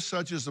artists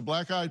such as the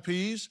Black Eyed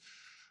Peas,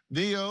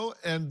 Neo,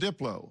 and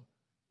Diplo.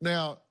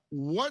 Now,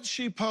 what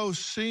she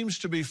posts seems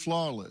to be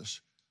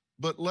flawless,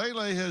 but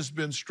Lele has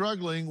been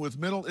struggling with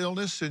mental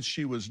illness since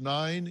she was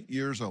 9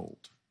 years old.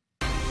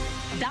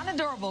 Donna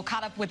Durable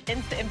caught up with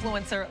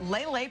influencer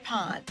Lele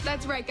Pond.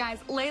 That's right, guys.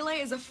 Lele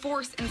is a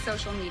force in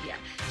social media.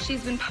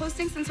 She's been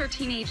posting since her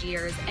teenage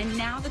years, and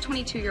now the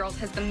 22-year-old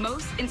has the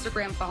most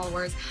Instagram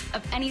followers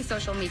of any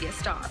social media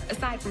star,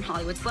 aside from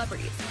Hollywood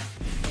celebrities.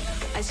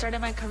 I started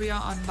my career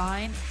on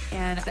Vine,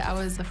 and I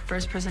was the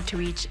first person to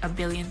reach 1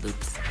 billion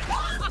loops.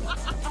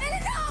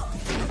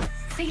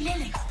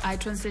 I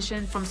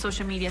transitioned from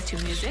social media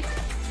to music.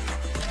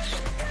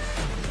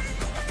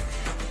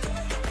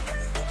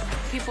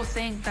 People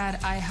think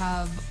that I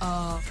have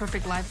a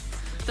perfect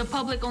life. The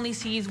public only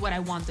sees what I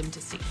want them to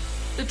see.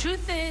 The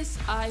truth is,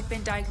 I've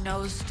been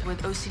diagnosed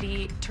with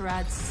OCD,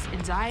 Tourette's,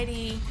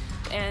 anxiety,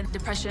 and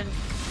depression.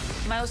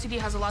 My OCD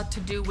has a lot to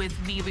do with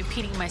me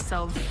repeating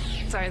myself.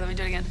 Sorry, let me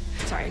do it again.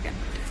 Sorry, again.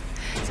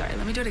 Sorry,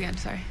 let me do it again.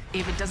 Sorry.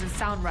 If it doesn't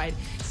sound right,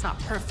 it's not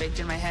perfect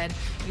in my head,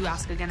 you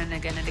ask again and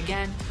again and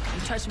again.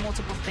 You touch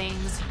multiple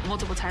things,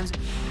 multiple times.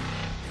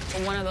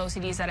 One of the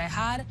OCDs that I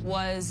had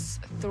was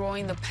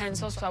throwing the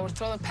pencil. So I would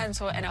throw the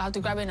pencil and I had to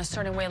grab it in a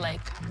certain way,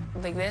 like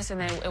this, and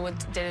then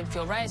it didn't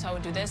feel right. So I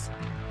would do this,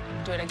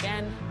 do it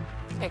again,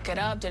 pick it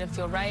up, didn't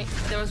feel right.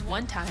 There was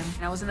one time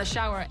I was in the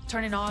shower,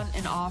 turning on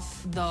and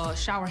off the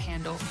shower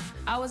handle.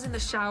 I was in the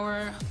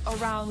shower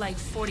around like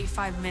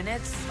 45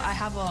 minutes. I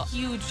have a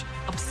huge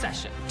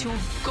obsession to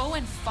go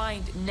and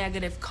find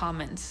negative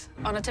comments.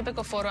 On a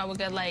typical photo, I would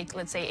get like,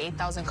 let's say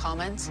 8,000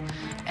 comments,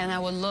 and I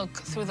would look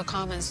through the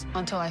comments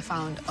until I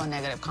found a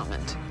negative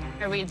comment.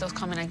 I read those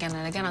comments again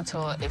and again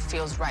until it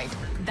feels right.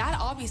 That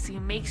obviously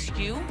makes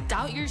you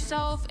doubt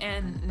yourself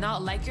and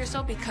not like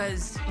yourself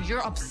because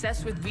you're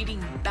obsessed with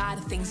reading bad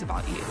things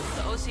about you.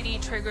 The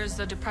OCD triggers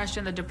the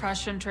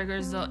depression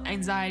triggers the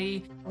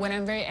anxiety. When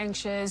I'm very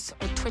anxious,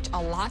 I twitch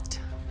a lot,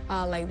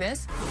 like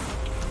this.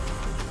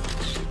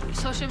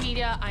 Social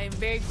media, I am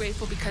very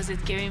grateful because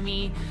it's giving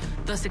me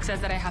the success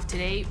that I have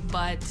today,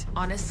 but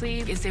honestly,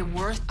 is it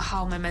worth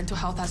how my mental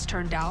health has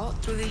turned out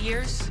through the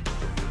years?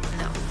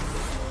 No.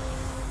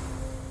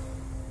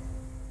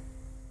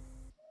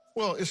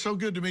 Well, it's so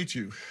good to meet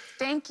you.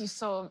 Thank you.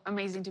 So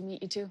amazing to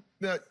meet you, too.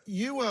 Now,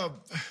 you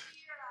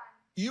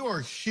are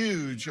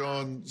huge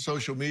on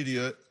social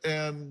media,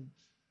 and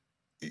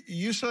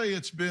you say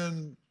it's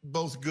been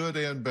both good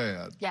and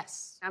bad.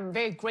 Yes. I'm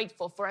very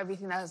grateful for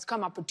everything that has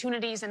come,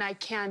 opportunities, and I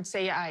can't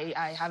say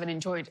I haven't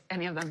enjoyed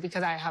any of them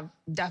because I have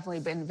definitely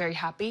been very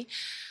happy.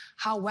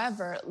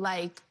 However,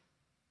 like,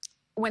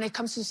 when it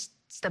comes to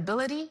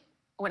stability,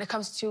 when it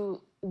comes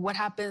to what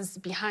happens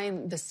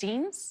behind the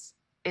scenes,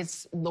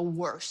 it's the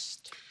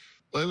worst.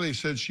 Lele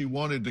said she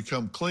wanted to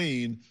come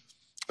clean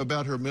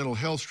about her mental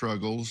health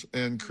struggles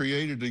and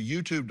created a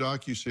YouTube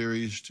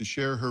docuseries to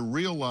share her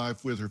real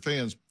life with her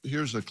fans.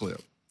 Here's a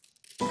clip.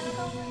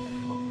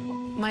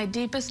 My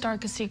deepest,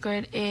 darkest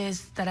secret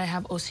is that I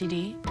have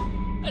OCD.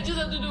 I just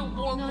have to do it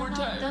one more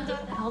time. Don't do it.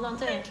 Hold on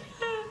to it.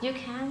 You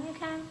can.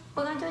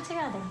 We're going to do it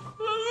together.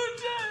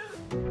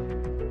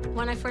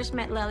 When I first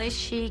met Lele,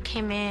 she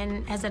came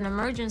in as an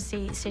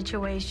emergency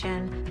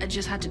situation. I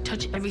just had to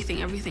touch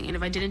everything. And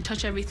if I didn't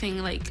touch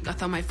everything, like, I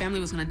thought my family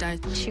was gonna die.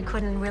 She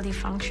couldn't really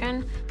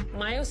function.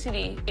 My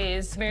OCD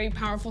is very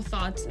powerful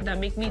thoughts that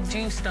make me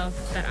do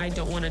stuff that I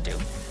don't want to do.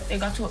 It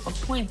got to a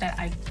point that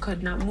I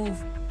could not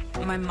move.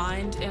 My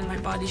mind and my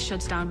body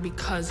shuts down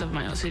because of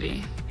my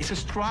OCD. It's a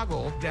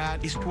struggle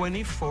that is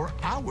 24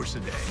 hours a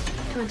day.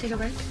 You want to take a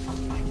break?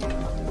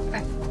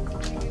 Okay.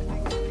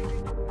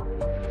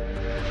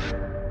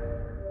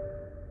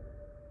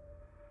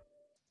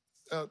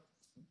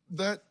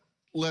 That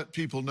let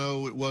people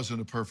know it wasn't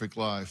a perfect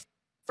life.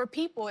 For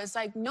people, it's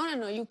like,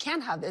 no, you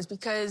can't have this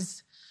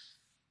because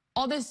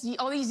all these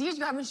years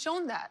you haven't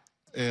shown that.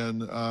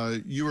 And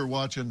you were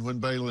watching when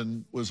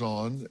Balin was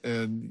on,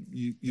 and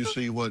you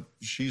see what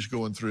she's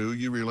going through.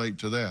 You relate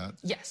to that.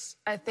 Yes,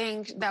 I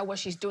think that what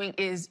she's doing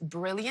is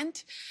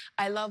brilliant.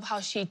 I love how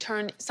she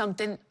turned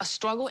a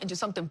struggle into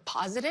something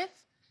positive.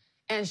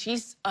 And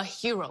she's a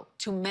hero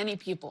to many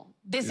people.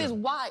 This is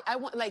why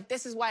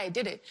this is why I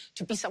did it,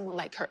 to be someone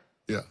like her.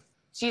 Yeah.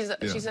 She's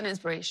an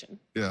inspiration.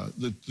 Yeah,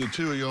 the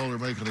two of y'all are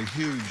making a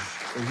huge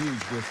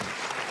difference.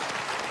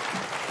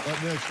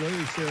 Up next,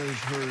 Lele says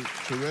her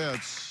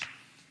Tourette's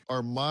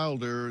are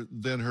milder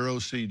than her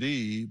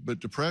OCD, but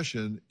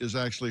depression is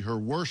actually her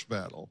worst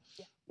battle.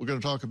 Yeah. We're going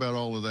to talk about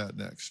all of that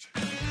next.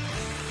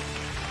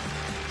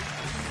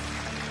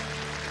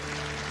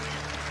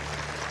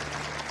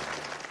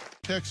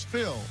 Text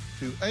Phil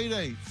to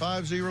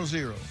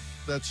 88500.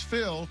 That's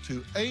Phil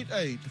to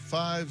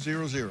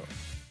 88500.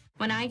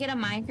 When I get a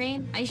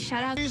migraine, I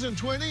shut out. Season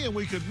 20, and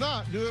we could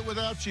not do it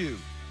without you.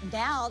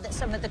 Now that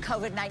some of the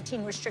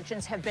COVID-19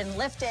 restrictions have been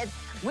lifted,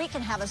 we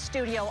can have a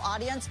studio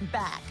audience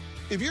back.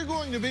 If you're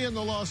going to be in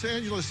the Los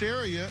Angeles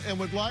area and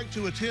would like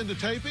to attend a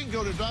taping,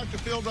 go to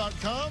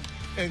drphil.com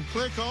and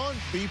click on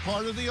Be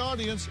Part of the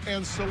Audience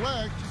and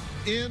select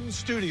In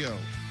Studio.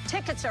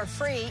 Tickets are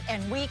free,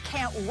 and we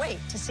can't wait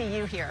to see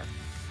you here.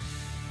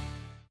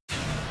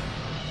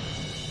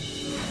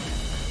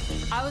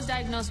 I was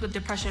diagnosed with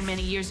depression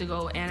many years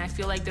ago, and I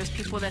feel like there's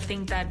people that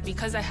think that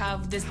because I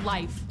have this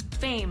life,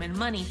 fame, and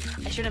money,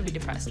 I shouldn't be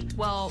depressed.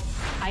 Well,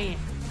 I am.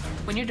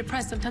 When you're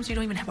depressed, sometimes you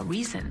don't even have a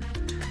reason,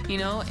 you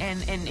know,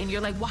 and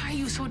you're like, why are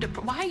you so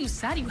depressed? Why are you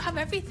sad? You have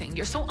everything.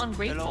 You're so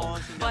ungrateful.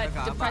 But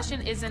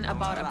depression isn't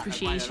about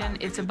appreciation.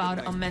 It's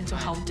about a mental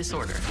health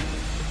disorder.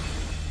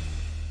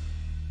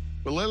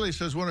 Well, Lily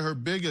says one of her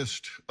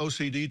biggest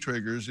OCD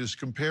triggers is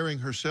comparing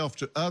herself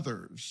to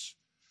others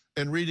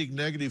and reading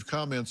negative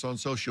comments on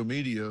social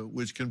media,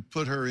 which can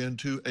put her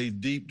into a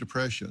deep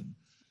depression.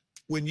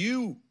 When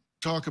you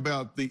talk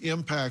about the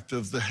impact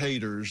of the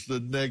haters,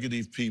 the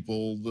negative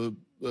people, the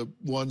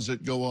ones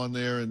that go on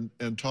there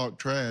and talk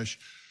trash,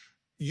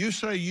 you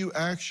say you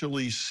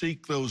actually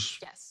seek those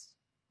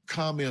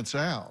comments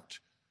out.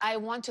 I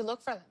want to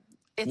look for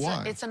them.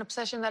 Why? It's an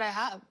obsession that I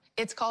have.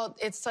 It's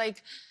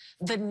like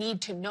the need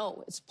to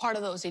know. It's part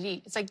of the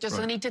OCD. It's like just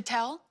the need to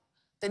tell,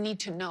 the need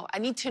to know. I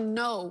need to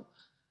know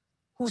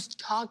who's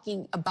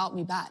talking about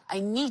me bad. I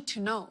need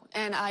to know.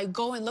 And I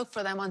go and look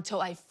for them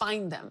until I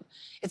find them.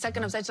 It's like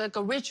an obsession, like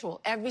a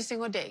ritual every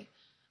single day.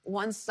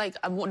 Once, like,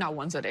 not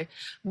once a day,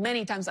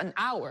 many times an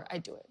hour I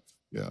do it.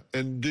 Yeah.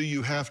 And do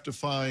you have to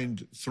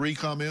find 3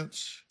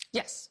 comments?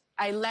 Yes.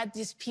 I let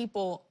these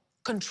people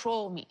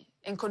control me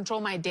and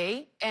control my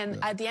day. And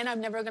at the end,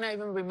 I'm never going to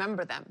even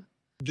remember them.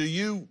 Do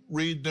you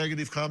read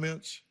negative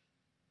comments?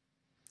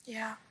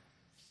 Yeah.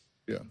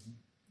 Yeah.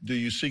 Do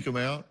you seek them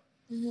out?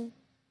 Mm-hmm.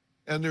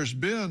 And there's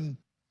been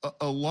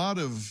a lot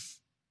of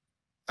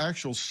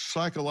actual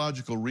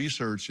psychological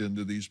research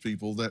into these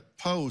people that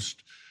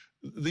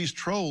these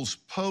trolls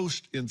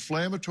post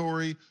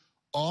inflammatory,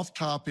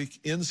 off-topic,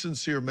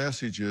 insincere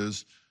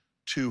messages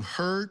to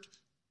hurt,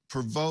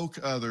 provoke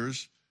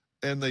others,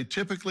 and they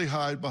typically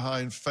hide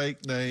behind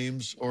fake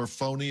names or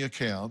phony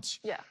accounts.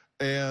 Yeah.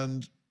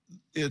 And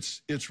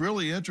it's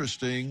really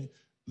interesting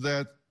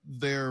that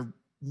their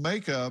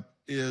makeup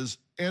is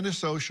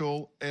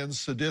antisocial and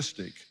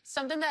sadistic.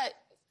 Something that,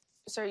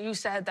 sir, you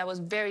said that was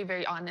very,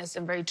 very honest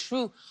and very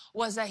true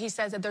was that he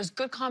says that there's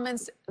good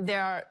comments,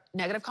 there are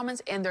negative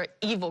comments, and there are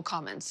evil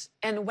comments.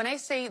 And when I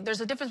say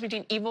there's a difference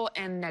between evil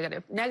and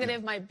negative,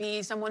 negative might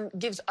be someone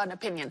gives an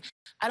opinion.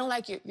 I don't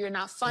like you. You're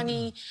not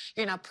funny.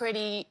 You're not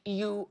pretty.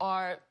 You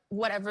are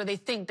whatever they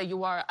think that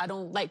you are. I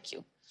don't like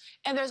you.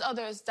 And there's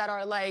others that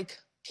are like,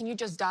 can you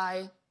just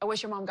die? I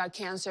wish your mom got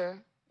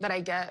cancer that I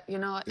get, you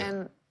know?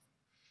 And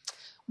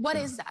what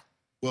is that?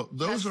 Well,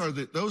 those are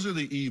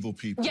the evil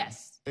people.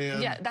 Yes.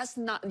 And that's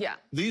not,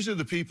 these are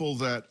the people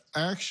that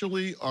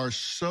actually are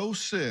so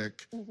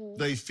sick,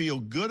 they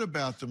feel good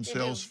about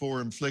themselves for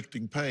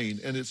inflicting pain.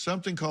 And it's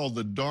something called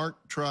the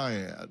dark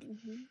triad.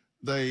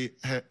 They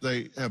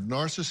have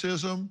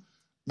narcissism,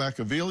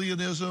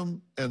 Machiavellianism,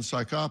 and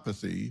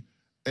psychopathy.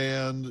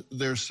 And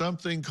there's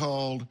something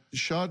called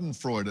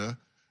schadenfreude.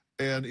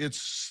 And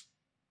it's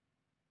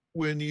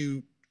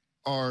when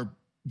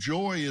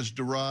joy is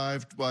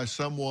derived by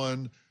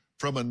someone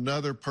from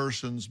another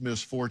person's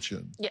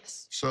misfortune.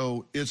 Yes.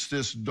 So it's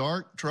this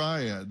dark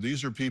triad.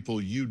 These are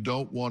people you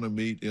don't want to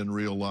meet in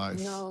real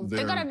life. No,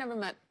 thank God I've never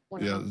met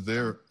one of them.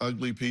 They're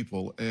ugly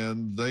people,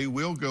 and they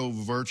will go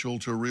virtual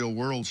to real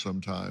world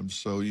sometimes,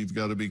 so you've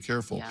got to be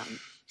careful. Yeah.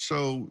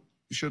 So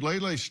should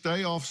Lele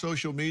stay off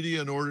social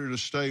media in order to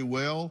stay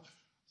well?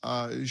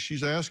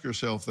 She's asked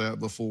herself that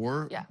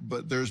before,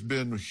 but there's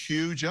been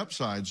huge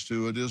upsides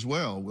to it as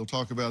well. We'll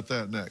talk about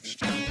that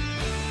next.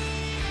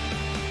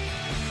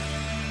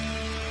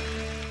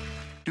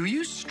 Do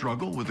you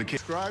struggle with a kid?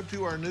 Subscribe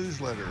to our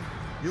newsletter.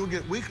 You'll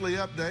get weekly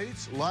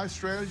updates, live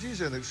strategies,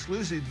 and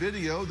exclusive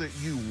video that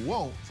you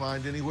won't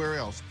find anywhere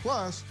else.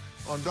 Plus,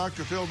 on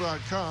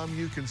drphil.com,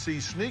 you can see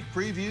sneak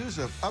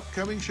previews of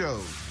upcoming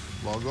shows.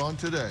 Log on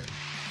today.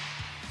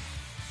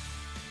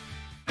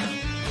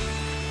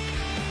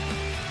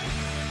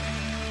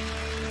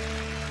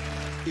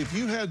 If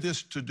you had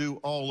this to do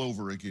all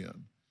over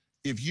again,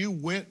 if you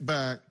went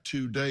back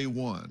to day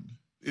one,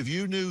 if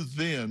you knew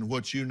then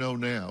what you know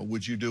now,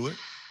 would you do it?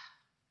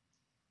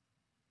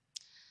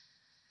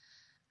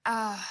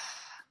 I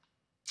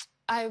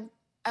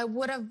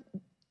would have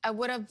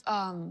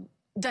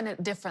done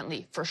it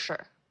differently for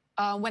sure.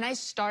 When I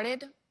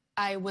started,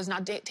 I was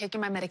not taking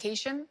my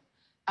medication.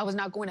 I was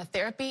not going to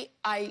therapy.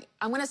 I'm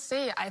gonna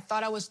say I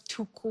thought I was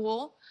too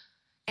cool,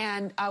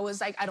 and I was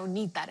like, I don't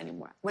need that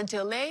anymore. Went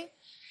to LA,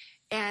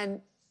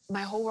 and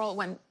my whole world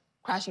went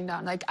crashing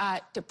down. Like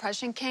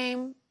depression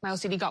came, my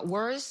OCD got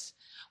worse.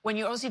 When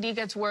your OCD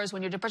gets worse,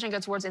 when your depression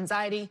gets worse,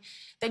 anxiety,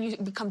 then you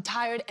become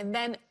tired, and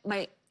then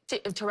my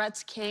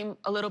Tourette's came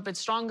a little bit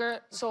stronger.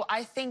 So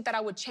I think that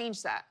I would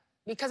change that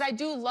because I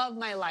do love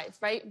my life,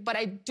 right? But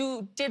I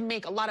did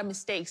make a lot of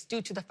mistakes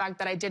due to the fact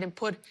that I didn't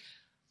put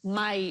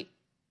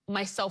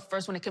myself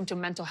first when it came to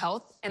mental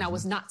health, and I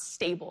was not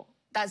stable.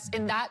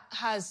 And that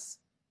has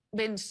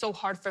been so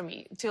hard for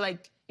me to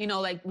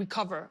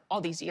recover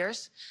all these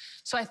years.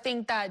 So I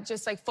think that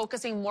just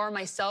focusing more on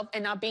myself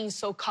and not being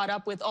so caught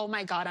up with, oh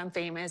my God, I'm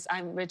famous,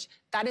 I'm rich,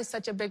 that is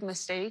such a big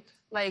mistake.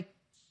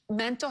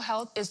 Mental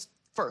health is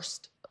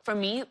first. For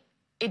me,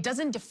 it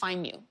doesn't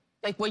define you.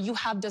 Like, what you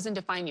have doesn't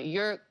define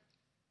you.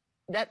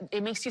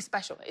 It makes you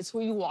special. It's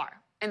who you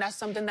are. And that's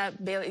something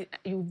that, Bailey,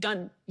 you've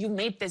done. You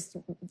made this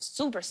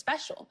super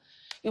special.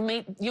 You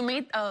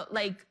made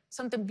like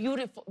something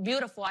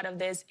beautiful out of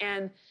this.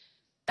 And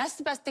that's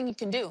the best thing you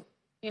can do,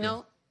 you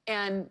know?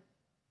 And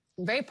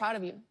I'm very proud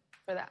of you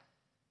for that.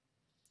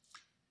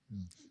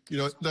 You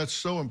know, that's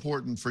so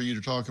important for you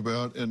to talk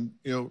about. And,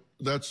 you know,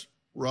 that's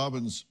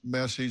Robin's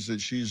message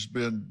that she's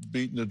been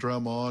beating the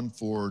drum on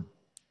for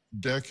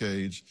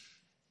decades.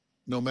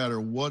 No matter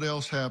what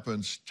else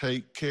happens,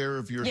 take care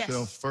of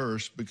yourself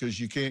first, because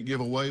you can't give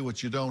away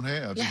what you don't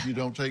have. If you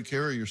don't take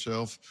care of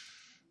yourself,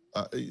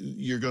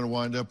 you're going to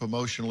wind up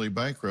emotionally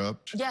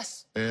bankrupt.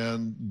 Yes.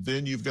 And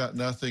then you've got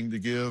nothing to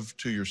give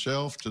to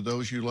yourself, to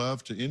those you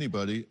love, to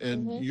anybody.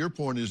 And your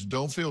point is,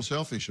 don't feel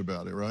selfish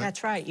about it, right?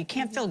 That's right. You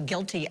can't feel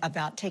guilty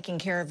about taking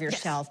care of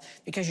yourself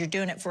because you're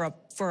doing it for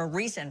a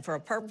reason, for a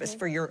purpose,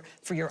 for your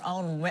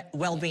own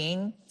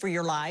well-being, for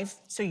your life,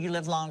 so you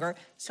live longer,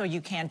 so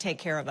you can take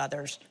care of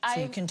others, so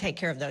you can take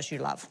care of those you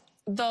love.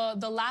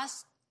 The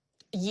last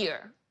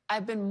year,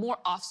 I've been more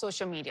off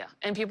social media,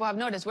 and people have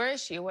noticed, where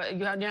is she?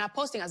 You're not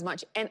posting as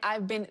much, and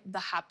I've been the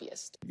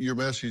happiest. Your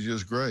message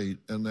is great,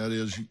 and that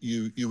is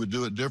you would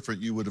do it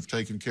different. You would have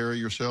taken care of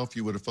yourself.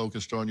 You would have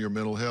focused on your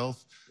mental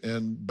health.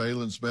 And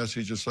Baylin's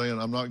message is saying,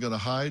 I'm not going to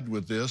hide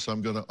with this.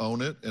 I'm going to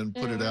own it and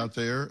put it out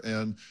there.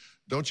 And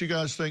don't you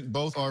guys think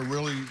both are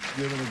really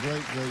giving a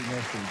great, great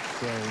message?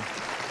 So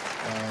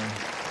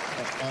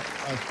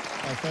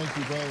I thank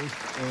you both,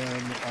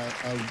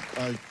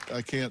 and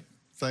I can't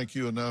thank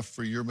you enough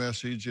for your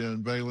message,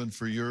 and Baylin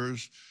for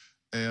yours.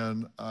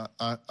 And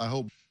I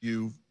hope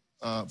you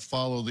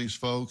follow these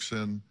folks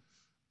and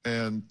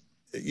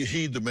you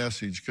heed the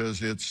message,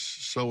 because it's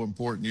so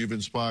important. You've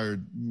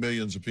inspired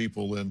millions of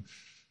people, and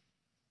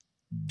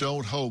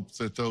don't hope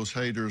that those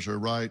haters are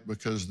right,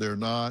 because they're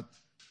not.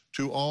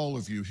 To all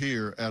of you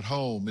here at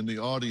home, in the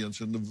audience,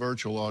 in the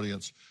virtual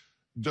audience,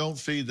 don't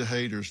feed the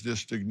haters,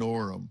 just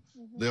ignore them.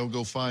 They'll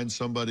go find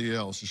somebody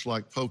else. It's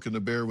like poking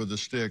the bear with a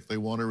stick. They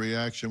want a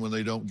reaction. When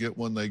they don't get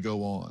one, they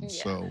go on.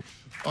 So,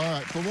 all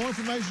right. For more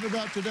information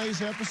about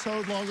today's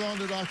episode, log on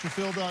to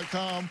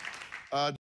drphil.com.